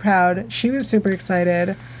was really proud. She was super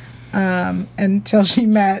excited until she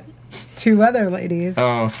met 2 other ladies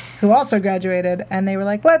Oh. who also graduated, and they were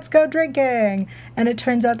like, let's go drinking. And it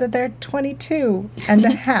turns out that they're 22 and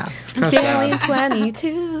a half. Feeling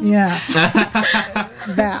 22. Yeah.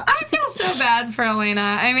 That. I feel so bad for Elena.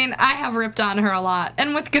 I mean, I have ripped on her a lot,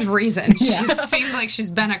 and with good reason. She seemed like she's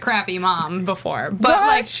been a crappy mom before, but What?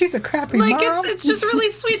 like She's a crappy like mom. it's just really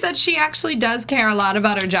sweet that she actually does care a lot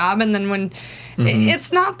about her job, and then when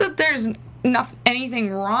it's not that there's anything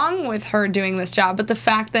wrong with her doing this job, but the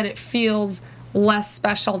fact that it feels less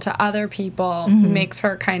special to other people makes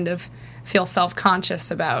her kind of feel self-conscious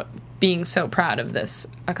about being so proud of this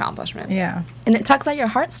accomplishment. Yeah. And it tugs at your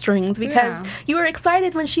heartstrings because Yeah. you were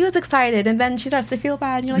excited when she was excited, and then she starts to feel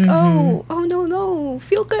bad, and you're like, oh no,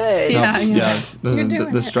 feel good. Yeah. The, You're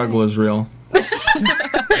doing the it struggle is real. In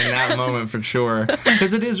that moment, for sure,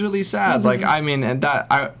 because it is really sad. Like, I mean, and that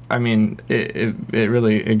I mean, it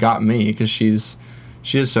really got me because she is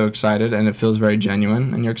so excited, and it feels very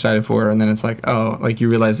genuine, and you're excited for her, and then it's like, oh, like you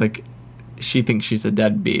realize like she thinks she's a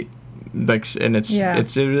deadbeat, like, and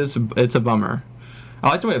it's a bummer. I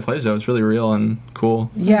like the way it plays though; it's really real and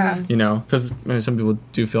cool. Yeah. Because some people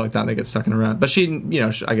do feel like that, they get stuck in a rut. But she,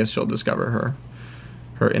 I guess she'll discover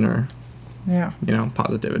her inner, Yeah.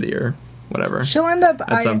 positivity or whatever. She'll end up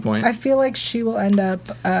At some point. I feel like she will end up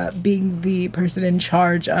being the person in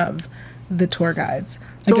charge of the tour guides.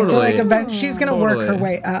 Like, I Totally. feel like she's going to work her Totally.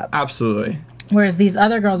 way up. Absolutely. Whereas these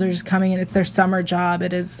other girls are just coming in, it's their summer job.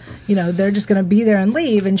 It is, they're just going to be there and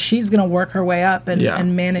leave, and she's going to work her way up and, Yeah.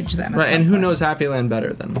 and manage them. at Right, some and who point. knows Happy Land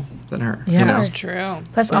better than her? Yeah. You know? It's True.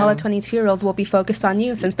 Plus, all the 22-year-olds will be focused on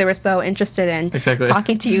you since they were so interested in Exactly.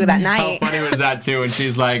 talking to you that How night. funny was that too? When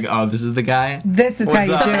she's like, "Oh, this is the guy. This is What's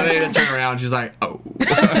how up?" you do And then it. you turn around, she's like, "Oh."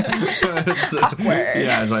 Awkward.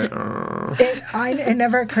 Yeah, it's like. "Urgh." It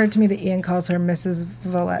never occurred to me that Ian calls her Mrs.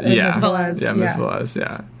 Velez. Yeah. Miss Velez. Yeah, Miss Velez.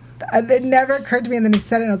 Yeah. It never occurred to me, and then he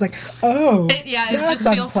said it, and I was like, oh. It that's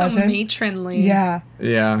just feels so unpleasant. matronly. Yeah.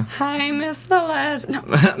 Yeah. Hi, Miss Velez. No.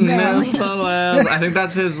 Miss Velez. I think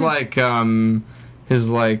that's his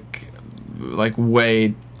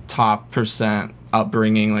way top percent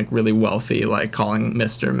upbringing, like really wealthy, like calling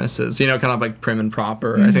Mr. Mrs. You know, kind of like prim and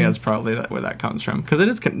proper. I think that's probably where that comes from, because it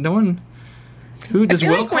is no one. Who I does feel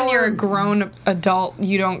Will like when call you're her? a grown adult,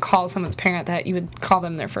 you don't call someone's parent that. You would call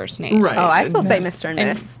them their first name. Right. Oh, I still say Mr. and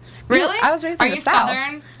Miss. Really? I was raised in Are the you South.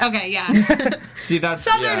 Southern? Okay, yeah. See, that's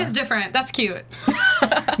Southern yeah. is different. That's cute.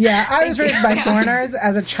 Yeah, I was raised by foreigners.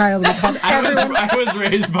 As a child, we called everyone. I was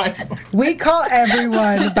raised by. We call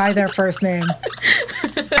everyone by their first name.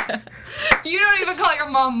 You don't even call your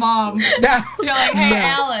mom. No, You're like, hey, No.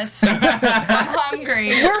 Alice, I'm hungry.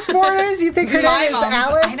 we're foreigners. You think her My name is mom's.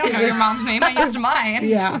 Alice? I don't know your mom's name. I used mine.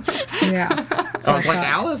 Yeah, yeah. I was like,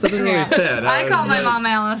 Alice? That doesn't really fit. I call my mom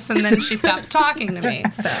Alice, and then she stops talking to me.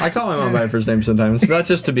 So I call my mom by her first name sometimes. That's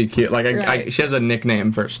just to be cute. Like, Right. she has a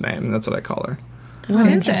nickname first name. That's what I call her. What is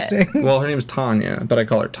it? Interesting. Well, her name's Tanya, but I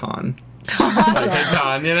call her Ton. Like, hey,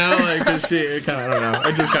 Ton, you know? Like, 'cause she kind of, I don't know.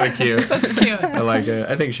 It's just kind of cute. it's cute. I like it.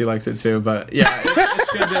 I think she likes it too, but yeah,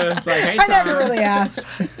 it's good to, it's like, hey, I Ton. never really asked.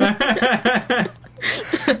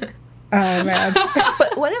 Oh man.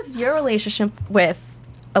 But what is your relationship with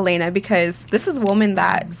Elena? Because this is a woman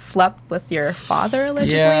that slept with your father,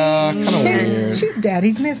 allegedly. Yeah, kind of weird. She's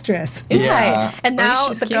daddy's mistress. Yeah. And At least now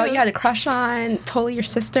she's the girl cute. you had a crush on, totally your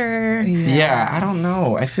sister. Yeah, I don't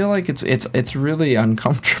know. I feel like it's really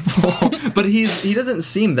uncomfortable. But he doesn't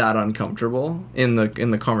seem that uncomfortable in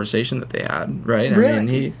the conversation that they had, right? Really? I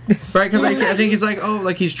mean, right? Because I think he's like, oh,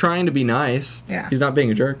 like he's trying to be nice. Yeah. He's not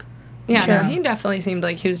being a jerk. Yeah, Sure. no, he definitely seemed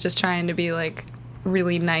like he was just trying to be like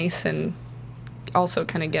really nice and also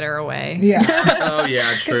kind of get her away. Yeah. Oh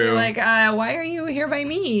yeah, true. Like, why are you here by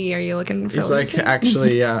me? Are you looking for He's like, Lucy?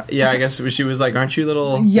 actually, yeah. I guess she was like, "Aren't you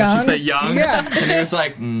little?" Young? Did she say young? Yeah. And he was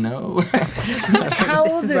like, "No." How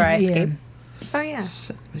old is is where I Ian? Oh yeah.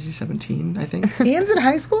 Is he 17? I think. Ian's in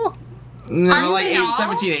high school? No, Aren't like they all?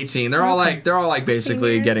 17, 18. They're all like basically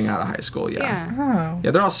Seniors? getting out of high school. Yeah. Yeah. Oh.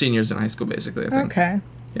 Yeah, they're all seniors in high school, basically. I think. Okay.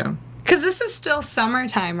 Yeah. Because this is still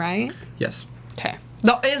summertime, right? Yes. Okay.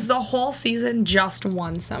 Is the whole season just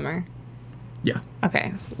one summer? Yeah.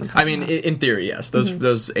 Okay. so that's I mean, in theory, yes.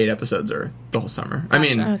 Those 8 episodes are the whole summer. I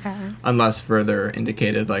mean, Okay. unless further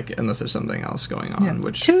indicated, like unless there's something else going on, Yeah.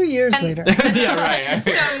 which 2 years And- later. yeah, right.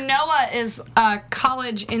 So Noah is a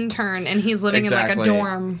college intern, and he's living in like a Exactly.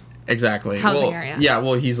 dorm. Exactly. Housing well, area. Yeah.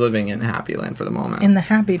 Well, he's living in Happy Land for the moment. In the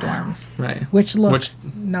happy dorms, right. which look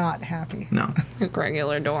not happy. No. Like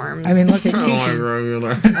regular dorms. I mean, look at Oh, Keisha.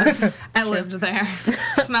 regular. I lived there.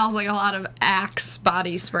 Smells like a lot of Axe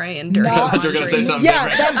body spray and dirty No. I thought you were gonna say laundry. something Yeah,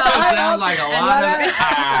 different. that's It what I sounds like a lot of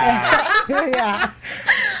ass. Yeah.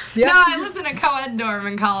 Yep. No, I lived in a co-ed dorm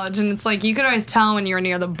in college, and it's like you could always tell when you were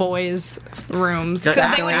near the boys' rooms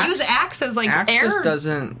because they would Axe- use Axe as like Axe air just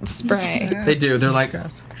doesn't. spray. They do. They're like.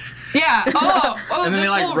 Gross. Yeah. Oh, And then this they,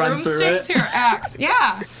 like, whole run room through stinks it. here. Axe.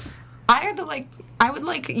 Yeah. I would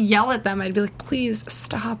like yell at them. I'd be like, please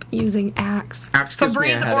stop using Axe. Axe gives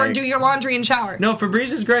me a Febreze or headache. do your laundry and shower. No,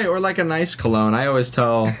 Febreze is great, or like a nice cologne. I always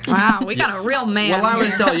tell. Wow, we got a real man. Well, I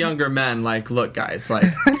always here. tell younger men, like, look, guys,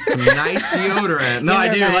 like some nice deodorant. No, I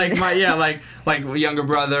do. Younger men. Like younger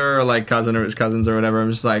brother or like cousin or his cousins or whatever.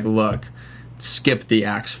 I'm just like, look, skip the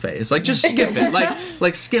Axe phase. Like, just skip it.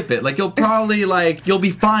 Like skip it. Like, you'll probably you'll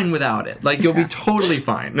be fine without it. Like, you'll be totally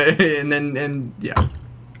fine. and yeah.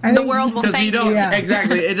 I The think- world will Because thank you don't Yeah.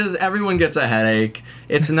 exactly. It just everyone gets a headache.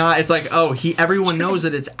 It's not. It's like everyone knows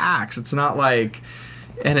that it's Axe. It's not like,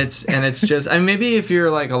 and it's just. I mean, maybe if you're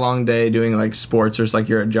like a long day doing like sports or it's like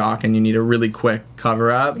you're a jock and you need a really quick cover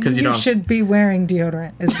up because you you don't. should be wearing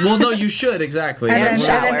deodorant. Well, no, you should exactly. and, That's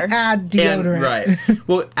then, right. and then add And- deodorant. right.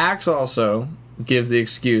 Well, Axe also gives the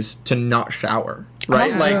excuse to not shower.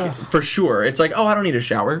 Right. Oh. Like Ugh. for sure, it's like, oh, I don't need a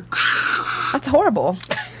shower. That's horrible.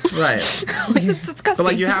 Right. It's disgusting. But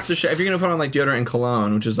like you have to if you're gonna put on like deodorant and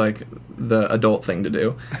cologne, which is like the adult thing to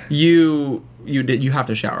do, you have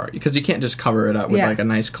to shower because you can't just cover it up with Yeah. like a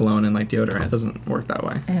nice cologne and like deodorant. It doesn't work that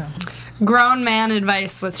way. Ew. Grown man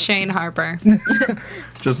advice with Shane Harper.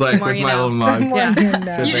 Just like More with you my know. little mug. More Yeah. you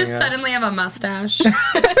know. You just Yeah. suddenly have a mustache.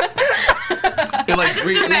 You're like, I just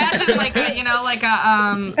imagine like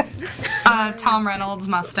a Tom Reynolds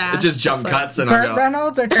mustache. just jump like- cuts and Burt I'll go.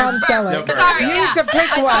 Reynolds or Tom Selleck? Burt. Sorry, You yeah. need to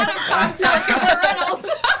pick I one. thought of Tom Selleck and Burt Reynolds.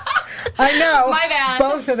 I know. My bad.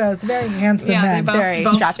 Both of those very handsome Yeah, men. they Very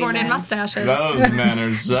both strappy sported men. mustaches. men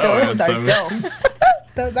are so Those are dopes.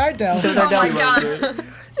 Those are dope. Those are Oh my dopes. god.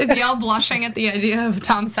 Is Yael blushing at the idea of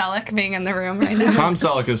Tom Selleck being in the room right now? Tom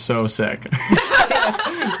Selleck is so sick.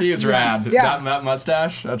 He is rad. Yeah. That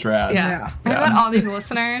mustache, that's rad. Yeah. Yeah. I bet all these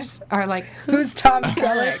listeners are like, Who's Tom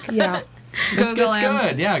Selleck? Yeah. Google It's him.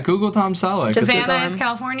 good. Yeah, Google Tom Selleck. Just It's Van Nuys,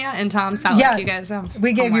 California, and Tom Selleck. Yeah, You guys have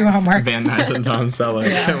we gave you homework. Van Nuys and Tom Selleck.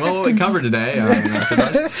 Well, what we covered today.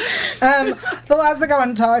 The last thing I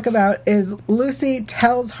want to talk about is Lucy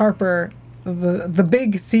tells Harper the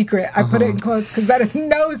big secret. I put it in quotes because that is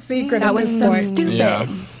no secret That at was this so point. stupid.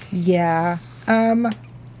 Yeah. Yeah.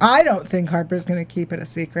 I don't think Harper's going to keep it a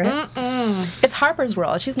secret. It's Harper's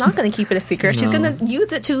world. She's not going to keep it a secret. She's going to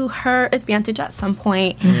use it to her advantage at some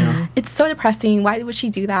point. Yeah. It's so depressing. Why would she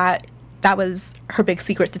do that? That was her big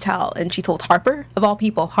secret to tell, and she told Harper, of all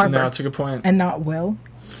people. Harper. No, that's a good point. And not Will.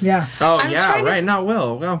 Yeah. Oh, I'm yeah, trying to- right. Not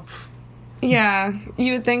Will. Well, Yeah,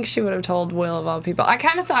 you would think she would have told Will of all people. I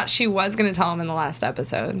kind of thought she was going to tell him in the last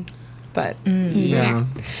episode, but yeah.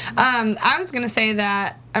 I was going to say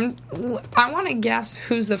that I want to guess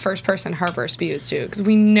who's the first person Harper spews to because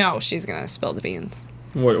we know she's going to spill the beans.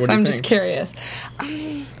 What So do you I'm think? just curious.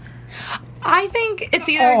 I think it's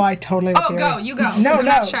either. Oh, I totally. Oh, go. You go. 'cause No, I'm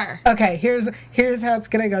no. not sure. Okay, here's how it's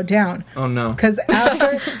gonna go down. Oh, no. Because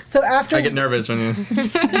after I get nervous when you...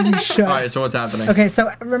 you should. All right, so what's happening? Okay, so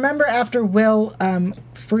remember after Will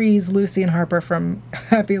frees Lucy and Harper from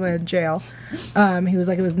Happy Land jail, he was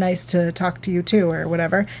like, it was nice to talk to you too, or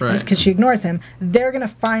whatever, Right. because she ignores him. They're gonna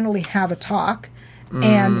finally have a talk,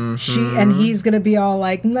 and he's gonna be all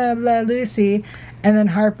like, blah, blah, Lucy, and then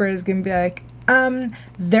Harper is gonna be like,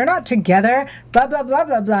 they're not together, blah, blah, blah,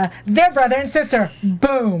 blah, blah. They're brother and sister.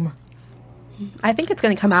 Boom. I think it's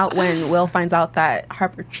going to come out when Will finds out that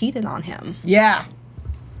Harper cheated on him. Yeah.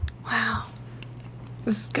 Wow.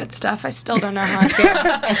 This is good stuff. I still don't know how I feel.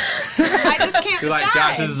 I just can't You're like, decide.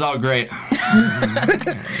 gosh, this is all great.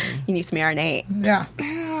 He needs to marinate. Yeah.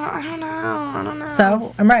 I don't know.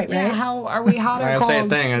 So, I'm right, Yeah, right? how are we hot or I cold? say a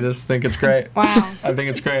thing. I just think it's great. Wow. I think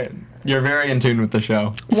it's great. You're very in tune with the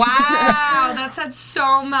show. Wow, that said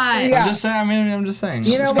so much. Yeah. I'm just saying. I'm just saying.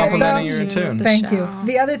 You know Just what, complimenting though? your tune. The Thank show. you.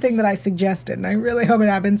 The other thing that I suggested, and I really hope it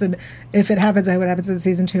happens, and if it happens, I hope it happens in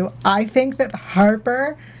season 2. I think that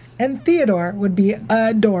Harper and Theodore would be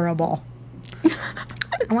adorable.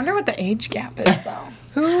 I wonder what the age gap is, though.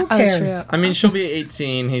 Who cares? true. I mean, she'll be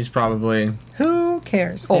 18. He's probably Who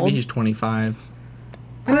cares? Old. maybe he's 25.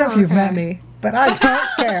 I don't know if you've met me, but I don't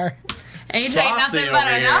care. Age Saucy ain't nothing over but a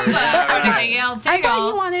here. number, Yeah, according right. to Gail I thought you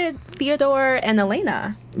Teagle. wanted Theodore and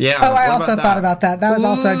Elena. Yeah. Oh, I what also about thought that? about that. That was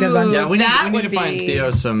also a good one. Ooh. Yeah, we That need to would find be-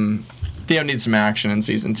 Theo some. Theo needs some action in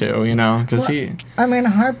season 2. You know, because I mean,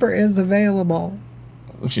 Harper is available.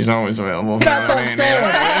 she's always available. That's what I'm saying.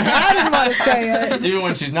 I didn't want to say it. Even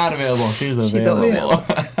when she's not available, she's available.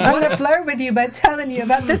 I'm going to flirt with you by telling you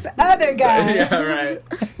about this other guy. Yeah, right.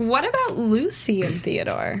 What about Lucy and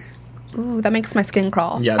Theodore? Ooh, that makes my skin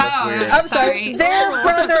crawl. Yeah, that's Oh, weird. I'm sorry. They're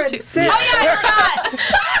brother and sister. Oh, yeah,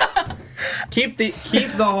 I forgot. Keep the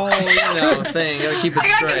whole thing. Gotta keep it I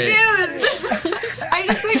got straight. confused. I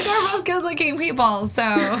just think they're both good-looking people,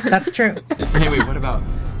 so. That's true. Hey, wait. What about?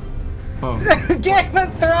 Oh, Game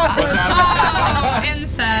of Thrones. Oh,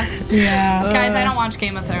 incest. Yeah. Guys, I don't watch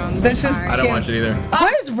Game of Thrones. This I'm is- sorry. I don't watch it either.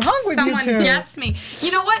 What is wrong with Someone you two? gets me.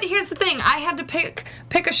 You know what? Here's the thing. I had to pick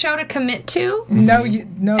a show to commit to, No,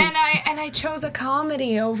 and I chose a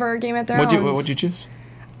comedy over Game of Thrones. What'd you choose?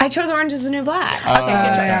 I chose Orange Is the New Black. Okay,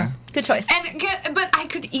 good choice. yeah. Good choice. But I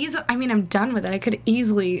could easily. I mean, I'm done with it. I could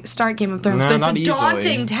easily start Game of Thrones, No, but it's not a easily,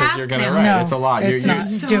 daunting 'cause task you're gonna now. write. No, It's a lot. it's not.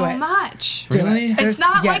 So Do it. much. Really? It's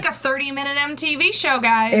not like a yes. 30-minute MTV show,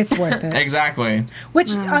 guys. It's worth it. Exactly.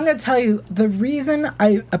 Which I'm going to tell you, the reason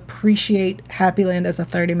I appreciate Happy Land as a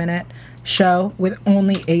 30-minute show with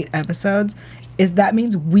only 8 episodes is that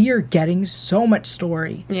means we're getting so much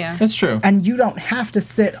story. Yeah. That's true. And you don't have to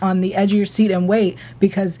sit on the edge of your seat and wait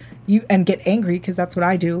because and get angry because that's what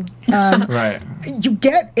I do. Right. You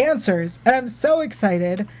get answers, and I'm so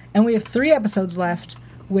excited. And we have 3 episodes left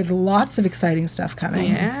with lots of exciting stuff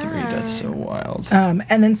coming. Yeah. 3. That's so wild.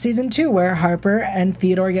 And then season 2, where Harper and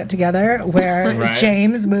Theodore get together, where Right.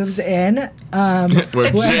 James moves in.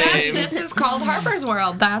 We're James. This is called Harper's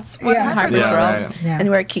World. That's what Yeah. Harper's Harper's Yeah, World. right. Yeah. And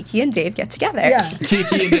where Kiki and Dave get together. Yeah,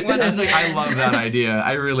 Kiki. That's like I love that idea.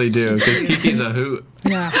 I really do because Kiki's a hoot.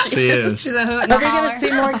 yeah. She is. She's a hoot and a Are we holler. going to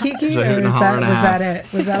see more Kiki, She's a hoot or and a was holler and a that half.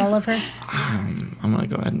 it? Was that all of her? I'm gonna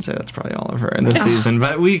go ahead and say that's probably all of her in this season.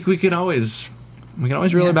 But we can always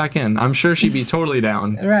reel her back in. I'm sure she'd be totally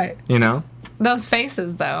down. Right. You know, Those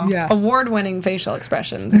faces, though. Yeah. Award-winning facial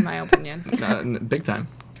expressions, in my opinion. big time.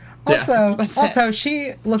 Also, That's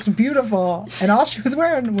she looked beautiful, and all she was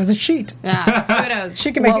wearing was a sheet. Yeah. Kudos.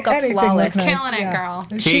 She can make Woke up anything flawless. look nice. Killing it, girl.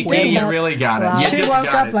 She Kiki, woke you up- really got it. Wow. You She just woke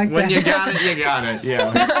got up it. like when that. you got it, you got it.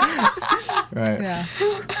 Yeah. Right.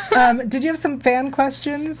 Yeah. Did you have some fan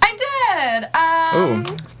questions? I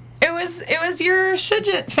did. Ooh. It was your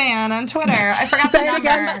Shidget fan on Twitter. I forgot the Say it number.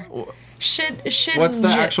 again. Shidget. What's the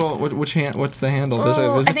actual? What's the handle? There's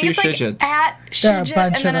I a think few it's like Shidgets. at There are a Shidget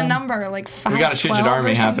bunch and then of a them. number like 5. We got a Shidget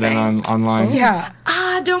army happening online. Yeah.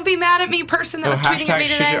 Don't be mad at me, person that was tweeting at hashtag me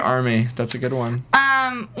today. Shidget army. That's a good one.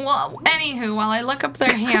 Well, anywho, while I look up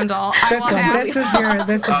their handle, I will ask. This is your.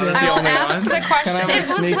 This is Oh, your. that's the I'll only ask one? the question. Can I, like, It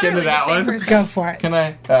was sneak literally into that the same one? person. Go for it. Can I?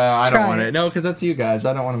 I don't Try want it. it. No, because that's you guys.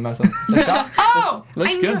 I don't want to mess up. Oh,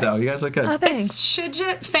 Looks I good know. though. You guys look good. Oh, thanks. It's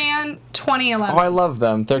Shidget Fan 2011. Oh, I love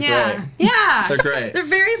them. They're yeah, great. yeah, They're great. They're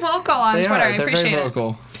very vocal on They Twitter. are. I They're appreciate very it.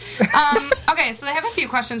 vocal. Okay, so they have a few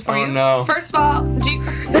questions for Oh, you. no. First of all, do you...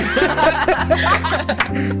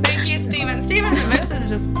 Thank you, Steven. Steven's booth is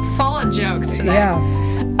just full of jokes today. Yeah.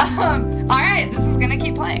 All right, this is gonna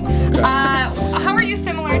keep playing. How are you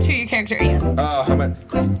similar to your character Ian? Oh, how about?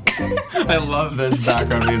 I love this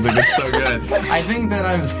background music. It's so good. I think that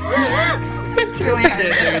I'm. It's really hard.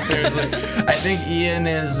 Take it seriously. I think Ian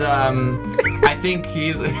is. I think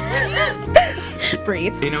he's.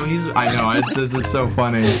 Breathe. You know, he's. I know. It's so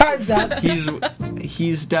funny. Time's up.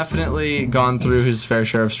 He's definitely gone through his fair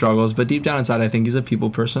share of struggles, but deep down inside, I think he's a people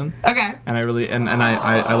person, Okay. and I really and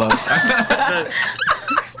I love.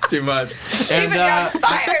 It's too much. Steven, you're on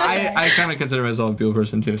fire. I kind of consider myself a people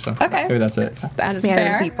person too, so Okay. maybe that's it. That is Man of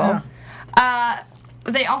fair. the people.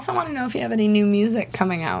 They also want to know if you have any new music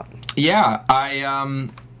coming out. Yeah,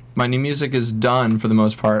 my new music is done for the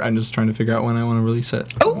most part. I'm just trying to figure out when I want to release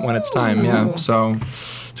it. When it's time, yeah. So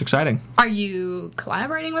it's exciting. Are you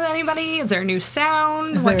collaborating with anybody? Is there a new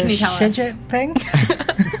sound? Is What there can a you tell us? Shidget thing?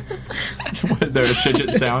 There's a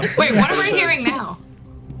Shidget sound. Wait, what are we hearing now?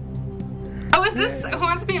 Oh, is this Who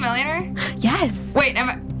Wants to Be a Millionaire? Yes. Wait,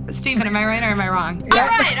 Steven, am I right or am I wrong? I'm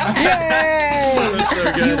right, okay. Yay! That's so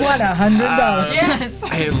You good. won $100. Yes.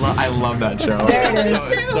 I love that show. There it it's,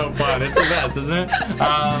 is. it's so fun. It's the best, isn't it?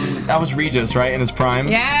 That was Regis, right, in his prime?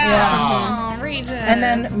 Yeah. Oh, Regis. And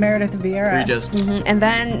then Meredith Vieira. Regis. And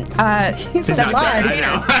then He said lied. I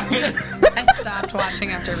know. I stopped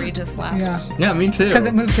watching after Regis left. Yeah. Yeah, me too. Because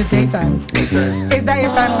it moved to daytime. Is that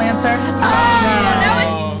your final answer? Now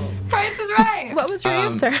it's Price is Right. what was your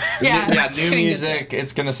answer? Yeah. New Couldn't get music.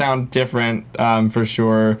 It's gonna sound different for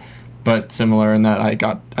sure, but similar in that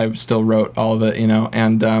I still wrote all of it, you know,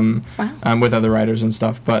 and with other writers and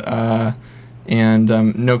stuff. But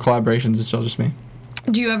no collaborations. It's still just me.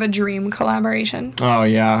 Do you have a dream collaboration? Oh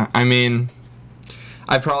yeah. I mean,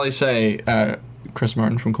 I'd probably say Chris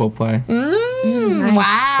Martin from Coldplay. Nice.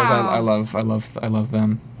 Wow. 'Cause I love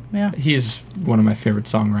them. Yeah. He's one of my favorite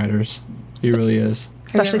songwriters. He really is.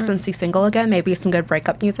 Especially ever- since he's single again, maybe some good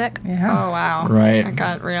breakup music. Yeah. Oh, wow. Right. That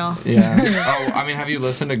got real. Yeah. Oh, I mean, have you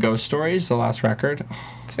listened to Ghost Stories, the last record?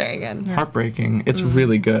 It's very good. Heartbreaking. It's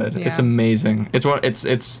really good. Yeah. It's amazing.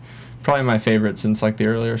 It's probably my favorite since like the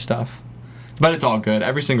earlier stuff. But it's all good.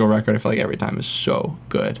 Every single record, I feel like every time is so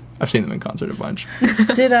good. I've seen them in concert a bunch.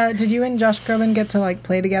 Did you and Josh Groban get to like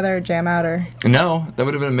play together or jam out or? No, that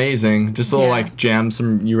would have been amazing. Just a little Yeah. like jam,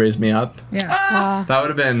 some You Raise Me Up. Yeah. That would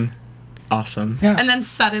have been awesome. Yeah. And then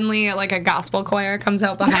suddenly, like, a gospel choir comes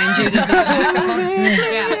out behind you to do the backup.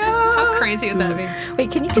 Yeah. How crazy would that be?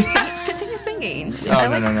 Wait, can you continue singing? Oh,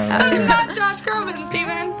 no. This is not Josh Groban,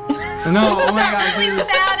 Steven. No, This is oh my that God. really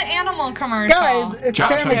sad animal commercial. Guys, it's Josh,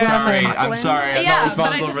 Sarah I'm sorry. McLachlan. I'm sorry. I'm not Yeah, but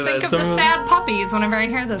I responsible just for think this. of the sad puppies whenever I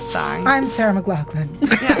hear this song. I'm Sarah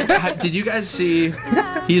McLachlan. Did you guys see?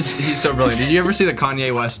 He's so brilliant. Did you ever see the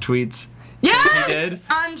Kanye West tweets? Yes! He did?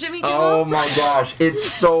 On Jimmy Kimmel. Oh my gosh, it's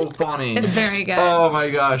so funny. It's very good. Oh my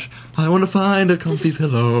gosh, I want to find a comfy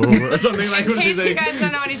pillow or something like In that. case you guys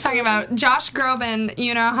don't know what he's talking about, Josh Groban,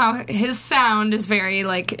 you know how his sound is very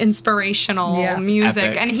like inspirational Yeah. music,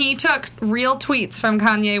 Epic. and he took real tweets from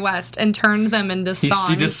Kanye West and turned them into songs.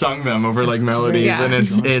 He just sung them over like melodies, Yeah. and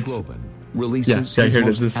it's Groban releases Yeah, his here it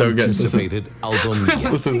is. most It's so good. Listen. anticipated album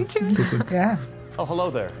yet. listening to it. Yeah. Oh, hello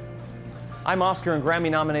there. I'm Oscar and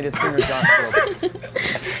Grammy-nominated singer Josh Groban.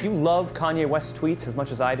 If you love Kanye West tweets as much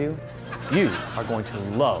as I do, you are going to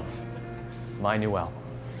love my new album.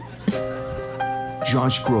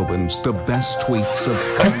 Josh Groban's The Best Tweets of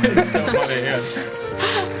Kanye. so funny.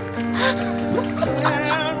 Yeah.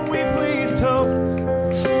 And we please toast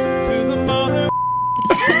to the mother.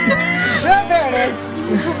 Oh, there it is.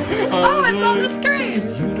 Oh, it's on the screen.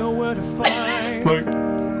 You know where to find Look,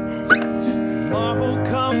 marble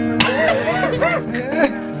conference.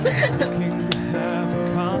 Looking to have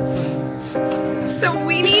a conference So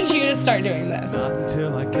we need you to start doing this.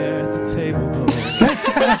 until I get the table going.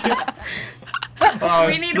 oh,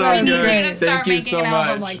 We it's need, so we need good. you to start Thank you making so an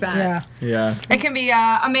album much. like that. Yeah. Yeah. It can be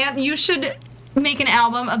a man. You should make an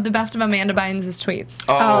album of the best of Amanda Bynes' tweets.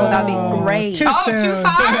 Oh, that'd be great. Too Oh, soon. too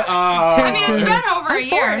far? I mean, it's soon. been over a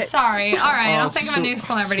year. it. Sorry. All right, I'll Oh, think of a new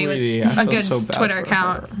celebrity sweetie, with I a feel good so bad Twitter for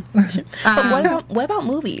account. But what about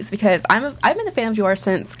movies? Because I've been a fan of yours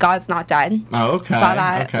since God's Not Dead. Oh, okay. Saw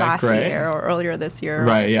that okay, last great. year or earlier this year.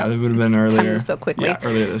 Right, yeah, that would have been earlier. moves so quickly. Yeah,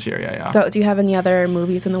 earlier this year, yeah. So, do you have any other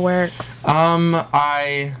movies in the works?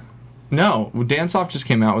 No, Dance Off just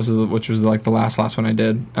came out, which was like the last one I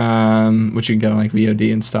did, which you can get on like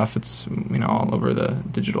VOD and stuff. It's all over the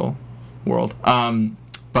digital world.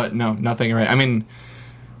 But no, nothing. Right? I mean,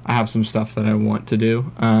 I have some stuff that I want to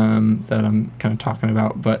do that I'm kind of talking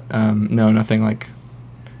about, but no, nothing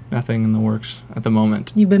in the works at the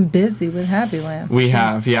moment. You've been busy with Happy Land. We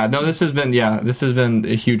have, yeah. No, this has been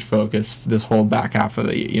a huge focus this whole back half of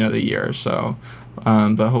the year. So,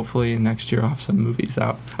 but hopefully next year I'll have some movies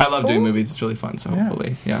out. I love doing movies; it's really fun. So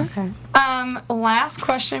hopefully, yeah. Okay. Last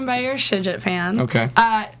question by your Shidget fan. Okay.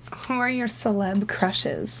 Who are your celeb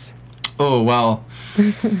crushes? Oh well, I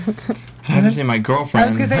have to say my girlfriend. I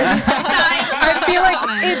was gonna say, I feel like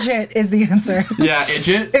Idjit is the answer. Yeah,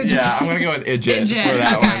 Idjit. Yeah, I'm gonna go with Idjit for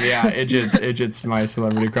that one. Yeah, Idjit's my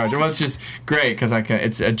celebrity crush. Well, it's just great because I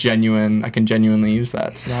can genuinely use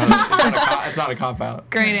that. It's not a cop out.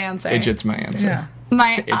 Great answer. Idjit's my answer. Yeah.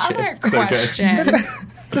 My Idjit. other So good. question.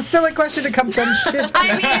 It's a silly question to come from Shidget.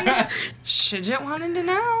 I mean, Shidget wanted to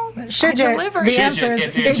know. I Shidget, delivered. the answer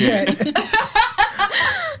is it's Idjit. Idjit.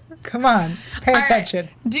 Come on, pay All right. attention.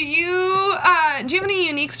 Do you have any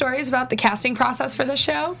unique stories about the casting process for the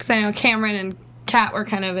show? Because I know Cameron and Kat were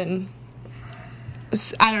kind of in.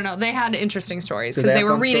 I don't know. They had interesting stories Did because they they have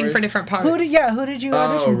were fun reading stories? for different parts. Who did you audition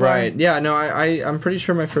Oh for? right, yeah. No, I'm pretty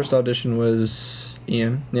sure my first audition was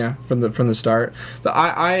Ian. Yeah, from the start. But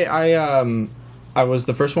I was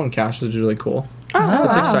the first one cast, which was really cool. Oh,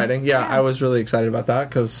 That's wow. exciting. Yeah, I was really excited about that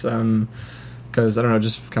because I don't know,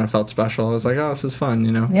 just kind of felt special. I was like, oh, this is fun,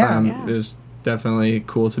 Yeah. Yeah. It was definitely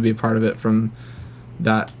cool to be a part of it from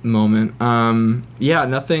that moment. Yeah,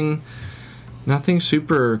 nothing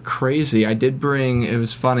super crazy. I did bring. It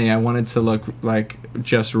was funny. I wanted to look like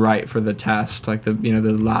just right for the test, like the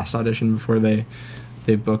last audition before they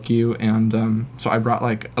book you, and so I brought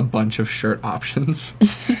like a bunch of shirt options,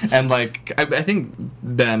 and like I think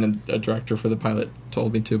Ben, a director for the pilot,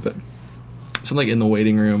 told me to, but. So I'm like in the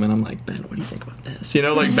waiting room and I'm like, Ben, what do you think about this?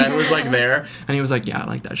 Like Ben was like there and he was like, yeah, I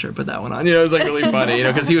like that shirt, put that one on. It was like really funny,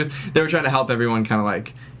 because they were trying to help everyone kind of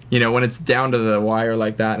like, when it's down to the wire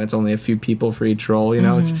like that and it's only a few people for each role,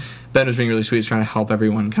 it's Ben was being really sweet, trying to help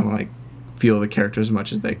everyone kind of like feel the character as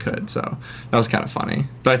much as they could. So that was kind of funny.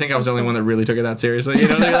 But I think I was the only one that really took it that seriously.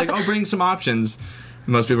 They're like, oh, bring some options.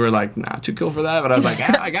 Most people were like, nah, too cool for that. But I was like,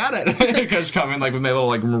 yeah, I got it. Because coming like with my little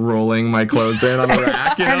like rolling my clothes in on the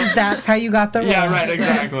rack, And that's how you got the role. Yeah, right,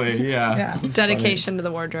 exactly. Yeah. Dedication to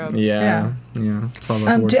the wardrobe. Yeah. It's all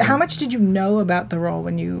about the How much did you know about the role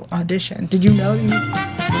when you auditioned? Did you know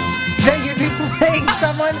that you'd be playing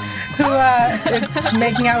someone who is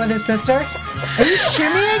making out with his sister? Are you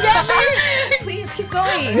shimmying at me? Please keep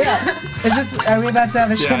going. Are we about to have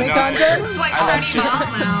a shimmy This contest? is like I love Freddie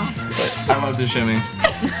Ball now. I love to shimmy.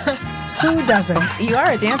 Who doesn't? You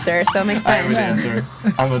are a dancer, so it makes I'm a sense. dancer.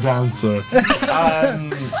 I'm a dancer.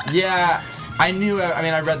 Yeah, I knew.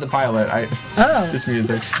 I read the pilot. This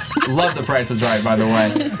music. Love The Price is Right, by the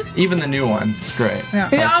way. Even the new one. It's great.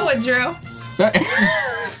 Yeah, with Drew.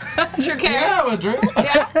 Drew Carey. Yeah, with Drew.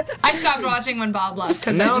 Yeah. I stopped watching when Bob left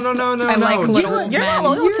because No, I like little old You're men.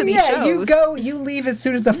 not loyal to these shows. You leave as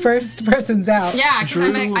soon as the first person's out. Yeah, because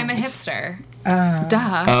Drew. I'm a hipster.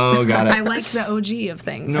 Duh. Oh, got it. I like the OG of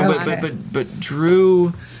things. No, but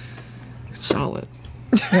Drew, solid.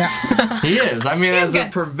 Yeah. He is. As a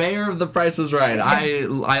good. purveyor of The Price is Right,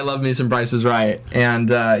 I love me some Price is Right, and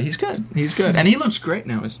he's good. He's good, and he looks great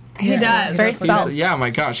now. He does. Very svelte. Yeah, my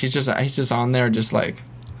gosh, he's just on there, just like.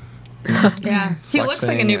 Yeah, he looks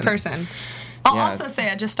like a flexing new and- person. I'll Yeah. also say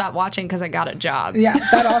I just stopped watching because I got a job. Yeah,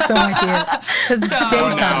 that also might be it. Because So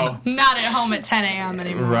daytime. not at home at 10 a.m.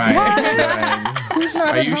 anymore. Right. Who's not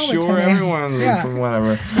Are at you home at sure 10 a.m.? everyone? Yeah. From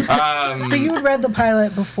whatever. So you had read the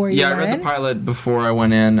pilot before you Yeah, I went read in? the pilot before I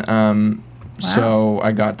went in. So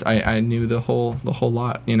I knew the whole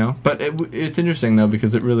lot, But it's interesting though,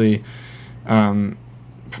 because it really, from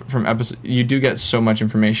episode, you do get so much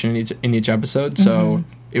information in each episode. So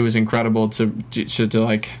it was incredible to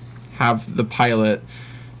like have the pilot,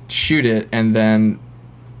 shoot it, and then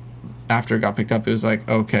after it got picked up, it was like,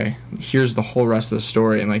 okay, here's the whole rest of the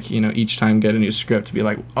story, and like each time get a new script to be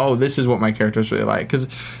like, oh, this is what my character's really like. Because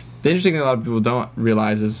the interesting thing a lot of people don't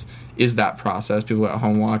realize is that process. People at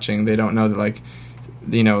home watching, they don't know that like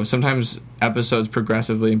sometimes episodes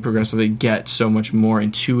progressively get so much more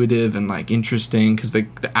intuitive and like interesting because the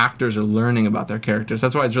actors are learning about their characters.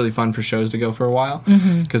 That's why it's really fun for shows to go for a while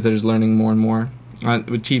because they're just learning more and more.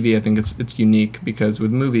 With TV, I think it's unique because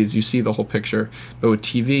with movies you see the whole picture, but with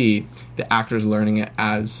TV, the actors learning it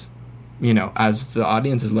as the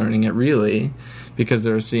audience is learning it really, because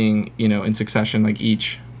they're seeing in succession like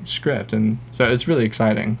each script, and so it's really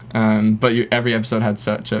exciting. But every episode had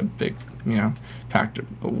such a big packed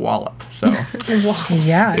a wallop, so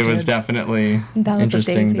Yeah, it was definitely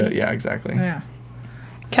interesting. Exactly. Yeah.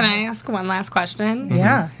 Can I ask one last question?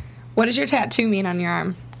 Yeah. What does your tattoo mean on your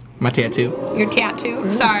arm? My tattoo. Your tattoo?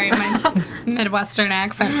 Sorry, my Midwestern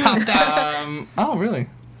accent popped out. Oh, really?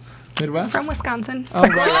 Midwest? From Wisconsin. Oh,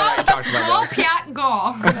 right. You talked about Go,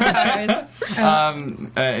 that.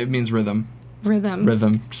 Piat, go. It means rhythm.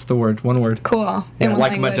 Rhythm. Just the word. One word. Cool. Yeah, In one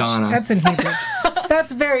like language. Madonna. That's in Hebrew.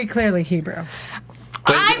 That's very clearly Hebrew.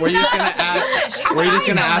 I'm were you just not gonna ask? Jewish. How Were you would just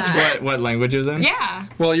I gonna know ask that? what language it was in? Yeah.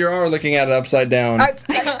 Well, you're all looking at it upside down. It's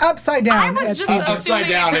upside down. I was It's just Hebrew. assuming Upside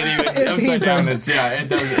down. it was- It's It's upside Hebrew. down. It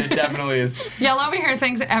does. It definitely is. Y'all over here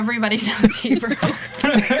thinks everybody knows Hebrew.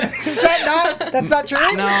 Is that not? That's not true.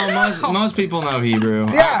 No, most people know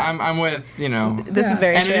Hebrew. Yeah. I'm with This is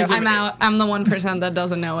very And it true. is I'm out. I'm the 1% that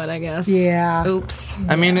doesn't know it, I guess. Yeah. Oops.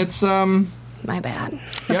 I mean, it's My bad.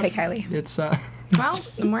 Okay, Kylie. It's Well,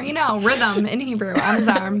 the more you know. Rhythm in Hebrew on his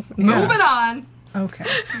arm. Moving on. Okay.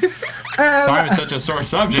 sorry, it's such a sore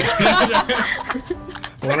subject. I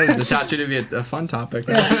wanted the tattoo to be a fun topic.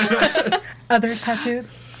 Other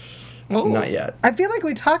tattoos? Ooh. Not yet. I feel like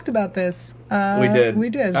we talked about this. We did. We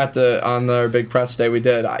did. on our big press day. We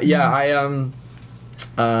did.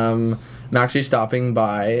 I'm actually stopping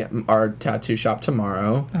by our tattoo shop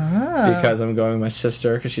tomorrow because I'm going with my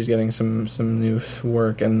sister because she's getting some new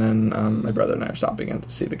work, and then my brother and I are stopping in to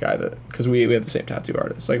see the guy because we have the same tattoo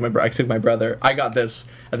artist. Like I took my brother. I got this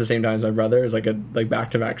at the same time as my brother. It's like a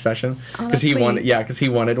back-to-back session because he wanted. Yeah, because he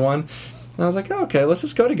wanted one. And I was like, oh, okay, let's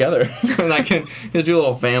just go together. And I can just do a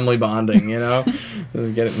little family bonding,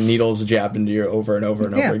 Just get needles jabbed into you over and over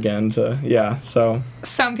and over again. So.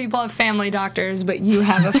 Some people have family doctors, but you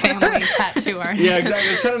have a family tattoo artist. Yeah, exactly.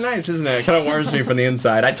 It's kind of nice, isn't it? It kind of warms me from the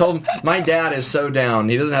inside. I told him, my dad is so down.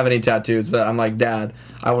 He doesn't have any tattoos, but I'm like, Dad,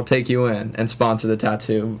 I will take you in and sponsor the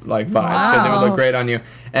tattoo, vibe, because it would look great on you.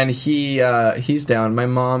 And he's down. My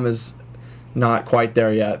mom is not quite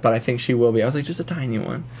there yet, but I think she will be. I was like, just a tiny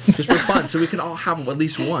one, just for fun, so we can all have at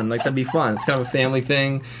least one. That'd be fun. It's kind of a family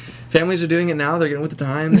thing. Families are doing it now. They're getting with the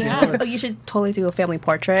times. Oh, you should totally do a family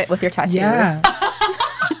portrait with your tattoos. Yeah.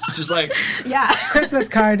 Just like Yeah. Christmas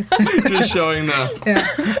card. just showing the.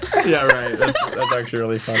 Yeah, right. That's actually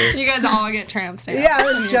really funny. You guys all get tramp stamps. Yeah, I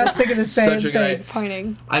was just thinking the same Such a guy. thing.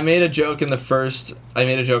 Pointing. I made a joke on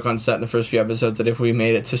set in the first few episodes that if we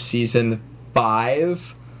made it to season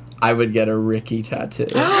 5, I would get a Ricky tattoo.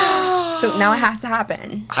 So now it has to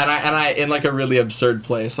happen. And I in like a really absurd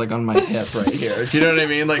place, like on my hip right here. Do you know what I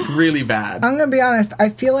mean? Like really bad. I'm gonna be honest. I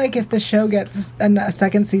feel like if the show gets a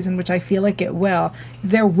second season, which I feel like it will,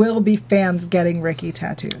 there will be fans getting Ricky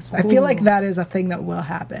tattoos. I feel like that is a thing that will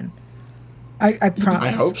happen. I promise.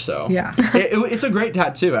 I hope so. Yeah. It's a great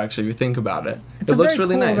tattoo, actually, if you think about it. It's it a looks very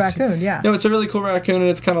really cool nice. raccoon, yeah. No, it's a really cool raccoon,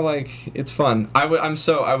 and it's kind of like, it's fun. I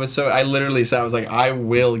literally said, I was like, I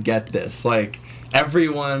will get this. Like,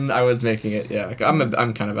 everyone, I was making it, yeah.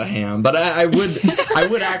 I'm kind of a ham, but I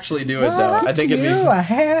would actually do it, though. I think it'd be... a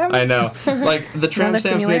ham? I know. Like, the tramp Another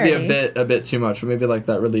stamps may be similarity. a bit too much, but maybe like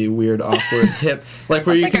that really weird, awkward hip, like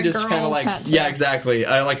where It's you like can a just girl kind of like, tattoo. yeah, exactly.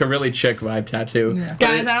 I like a really chick vibe tattoo. Yeah.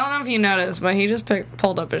 Guys, I don't know if you noticed, but he just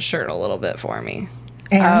pulled up his shirt a little bit for me.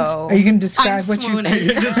 And Oh. are you going to describe I'm what you swooning. see?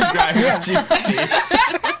 You can describe what you see.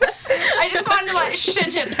 I just wanted to let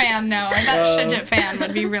Shidget fan know. I thought Shidget fan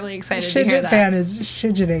would be really excited to hear Shidget that. fan is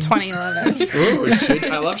shidgeting. 2011.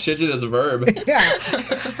 Ooh, I love shidget as a verb. Yeah.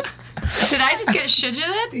 Did I just get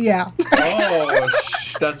shidgeted? Yeah. Oh,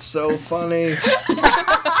 that's so funny.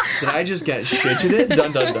 Did I just get shidgeted?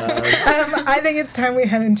 Dun dun dun. I think it's time we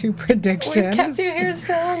head into predictions. We kept you here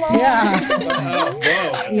so long. Yeah.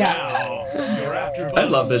 Whoa. Yeah. I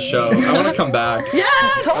love this show. I want to come back.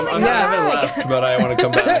 Yes! I haven't left, but I want to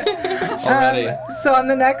come back already. So on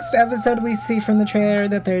the next episode, we see from the trailer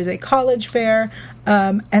that there's a college fair,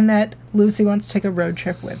 and that Lucy wants to take a road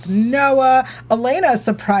trip with Noah. Elena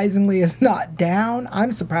surprisingly is not down.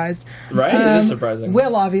 I'm surprised. Right? It is surprising.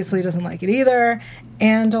 Will obviously doesn't like it either.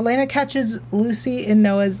 And Elena catches Lucy in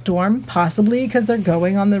Noah's dorm, possibly because they're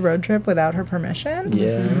going on the road trip without her permission.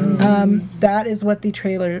 Yeah. That is what the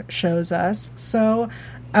trailer shows us. So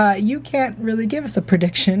you can't really give us a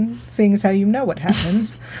prediction, seeing as how you know what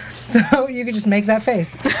happens. So you can just make that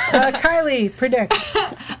face. Kylie, predict.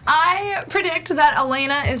 I predict that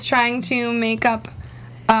Elena is trying to make up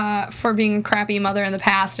for being a crappy mother in the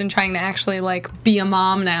past and trying to actually, like, be a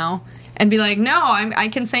mom now. And be like, no, I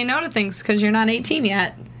can say no to things because you're not 18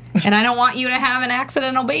 yet. And I don't want you to have an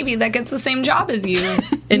accidental baby that gets the same job as you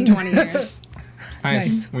in 20 years.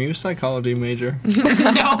 Nice. Were you a psychology major?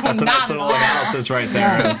 No, That's a nice little analysis right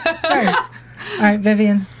there. Nice. All right,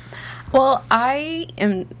 Vivian. Well, I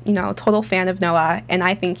am, a total fan of Noah, and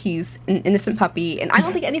I think he's an innocent puppy, and I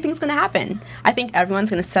don't think anything's going to happen. I think everyone's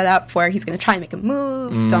going to set up where he's going to try and make a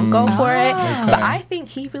move, don't go for it. But I think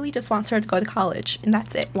he really just wants her to go to college, and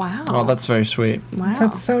that's it. Wow. Oh, that's very sweet. Wow.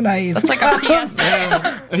 That's so naive. That's like a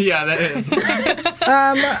PSA. Yeah, that is.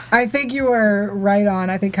 I think you were right on.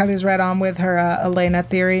 I think Kylie's right on with her Elena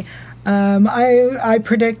theory. I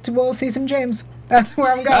predict we'll see some James. That's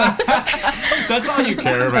where I'm going. That's all you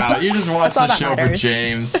care about. You just watch all the that show for matters.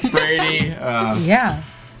 James. Brady. Yeah.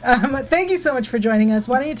 Thank you so much for joining us.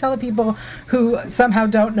 Why don't you tell the people who somehow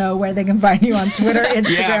don't know where they can find you on Twitter,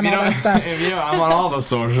 Instagram, all that stuff? I'm on all the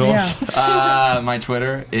socials. Yeah. My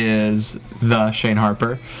Twitter is the Shane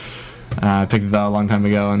Harper. I picked the a long time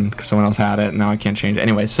ago, and someone else had it, and now I can't change it.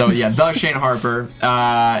 Anyway, so yeah, the Shane Harper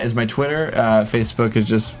is my Twitter. Facebook is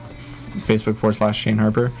just Facebook.com/Shane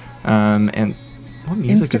Harper. And what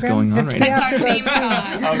music is Instagram? going on It's right It's now? our theme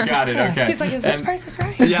song. Oh, got it. Okay. He's like, is this Price is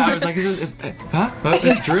Right? Yeah, I was like, huh?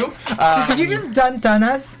 Drew? Did you just done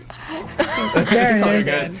us? There it So is.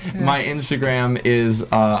 good. My Instagram is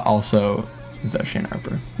also the Shane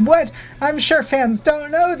Harper. What? I'm sure fans don't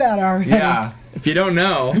know that already. Yeah. If you don't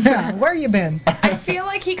know, Yeah, where you been? I feel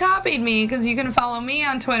like he copied me because you can follow me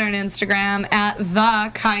on Twitter and Instagram at the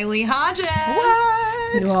Kylie Hodges.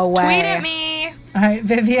 What? No way. Tweet at me. All right,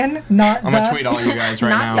 Vivian, not I'm the. gonna tweet all you guys right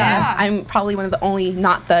Not now. the. Yeah. I'm probably one of the only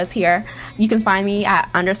not thes here. You can find me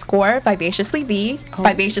at _vivaciouslyv,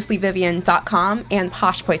 vivaciouslyvivian.com, and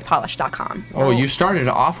poshpoisepolish.com. Oh, you started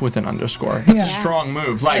off with an underscore. That's Yeah. a strong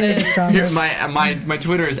move. Like, It is a strong here, move. my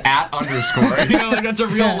Twitter is at underscore. You know, like that's a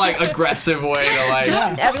real like aggressive way to like.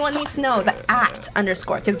 Everyone needs to know the at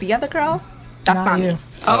underscore, because the other girl, that's Not not you. me.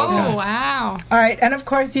 Oh, wow. All right, and of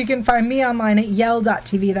course you can find me online at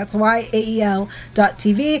yell.tv. That's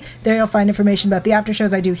YAEL.tv. There you'll find information about the after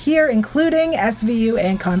shows I do here, including SVU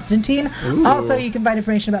and Constantine. Also, you can find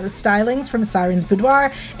information about the stylings from Siren's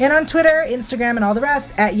Boudoir, and on Twitter, Instagram, and all the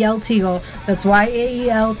rest at YellTeagle. That's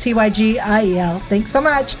YAELTYGIEL. Thanks so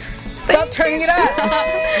much. Stop turning it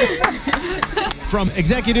up. From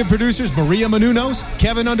executive producers Maria Menounos,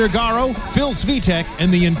 Kevin Undergaro, Phil Svitek,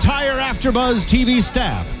 and the entire AfterBuzz TV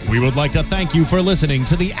staff, we would like to thank you for listening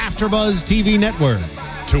to the AfterBuzz TV network.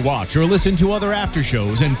 To watch or listen to other after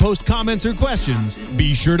shows and post comments or questions,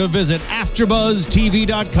 be sure to visit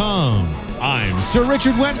AfterBuzzTV.com. I'm Sir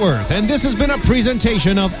Richard Wentworth, and this has been a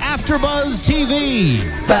presentation of AfterBuzz TV.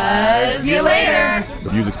 Buzz you later. The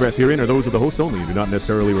views expressed herein are those of the hosts only and do not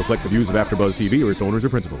necessarily reflect the views of AfterBuzz TV or its owners or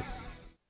principals.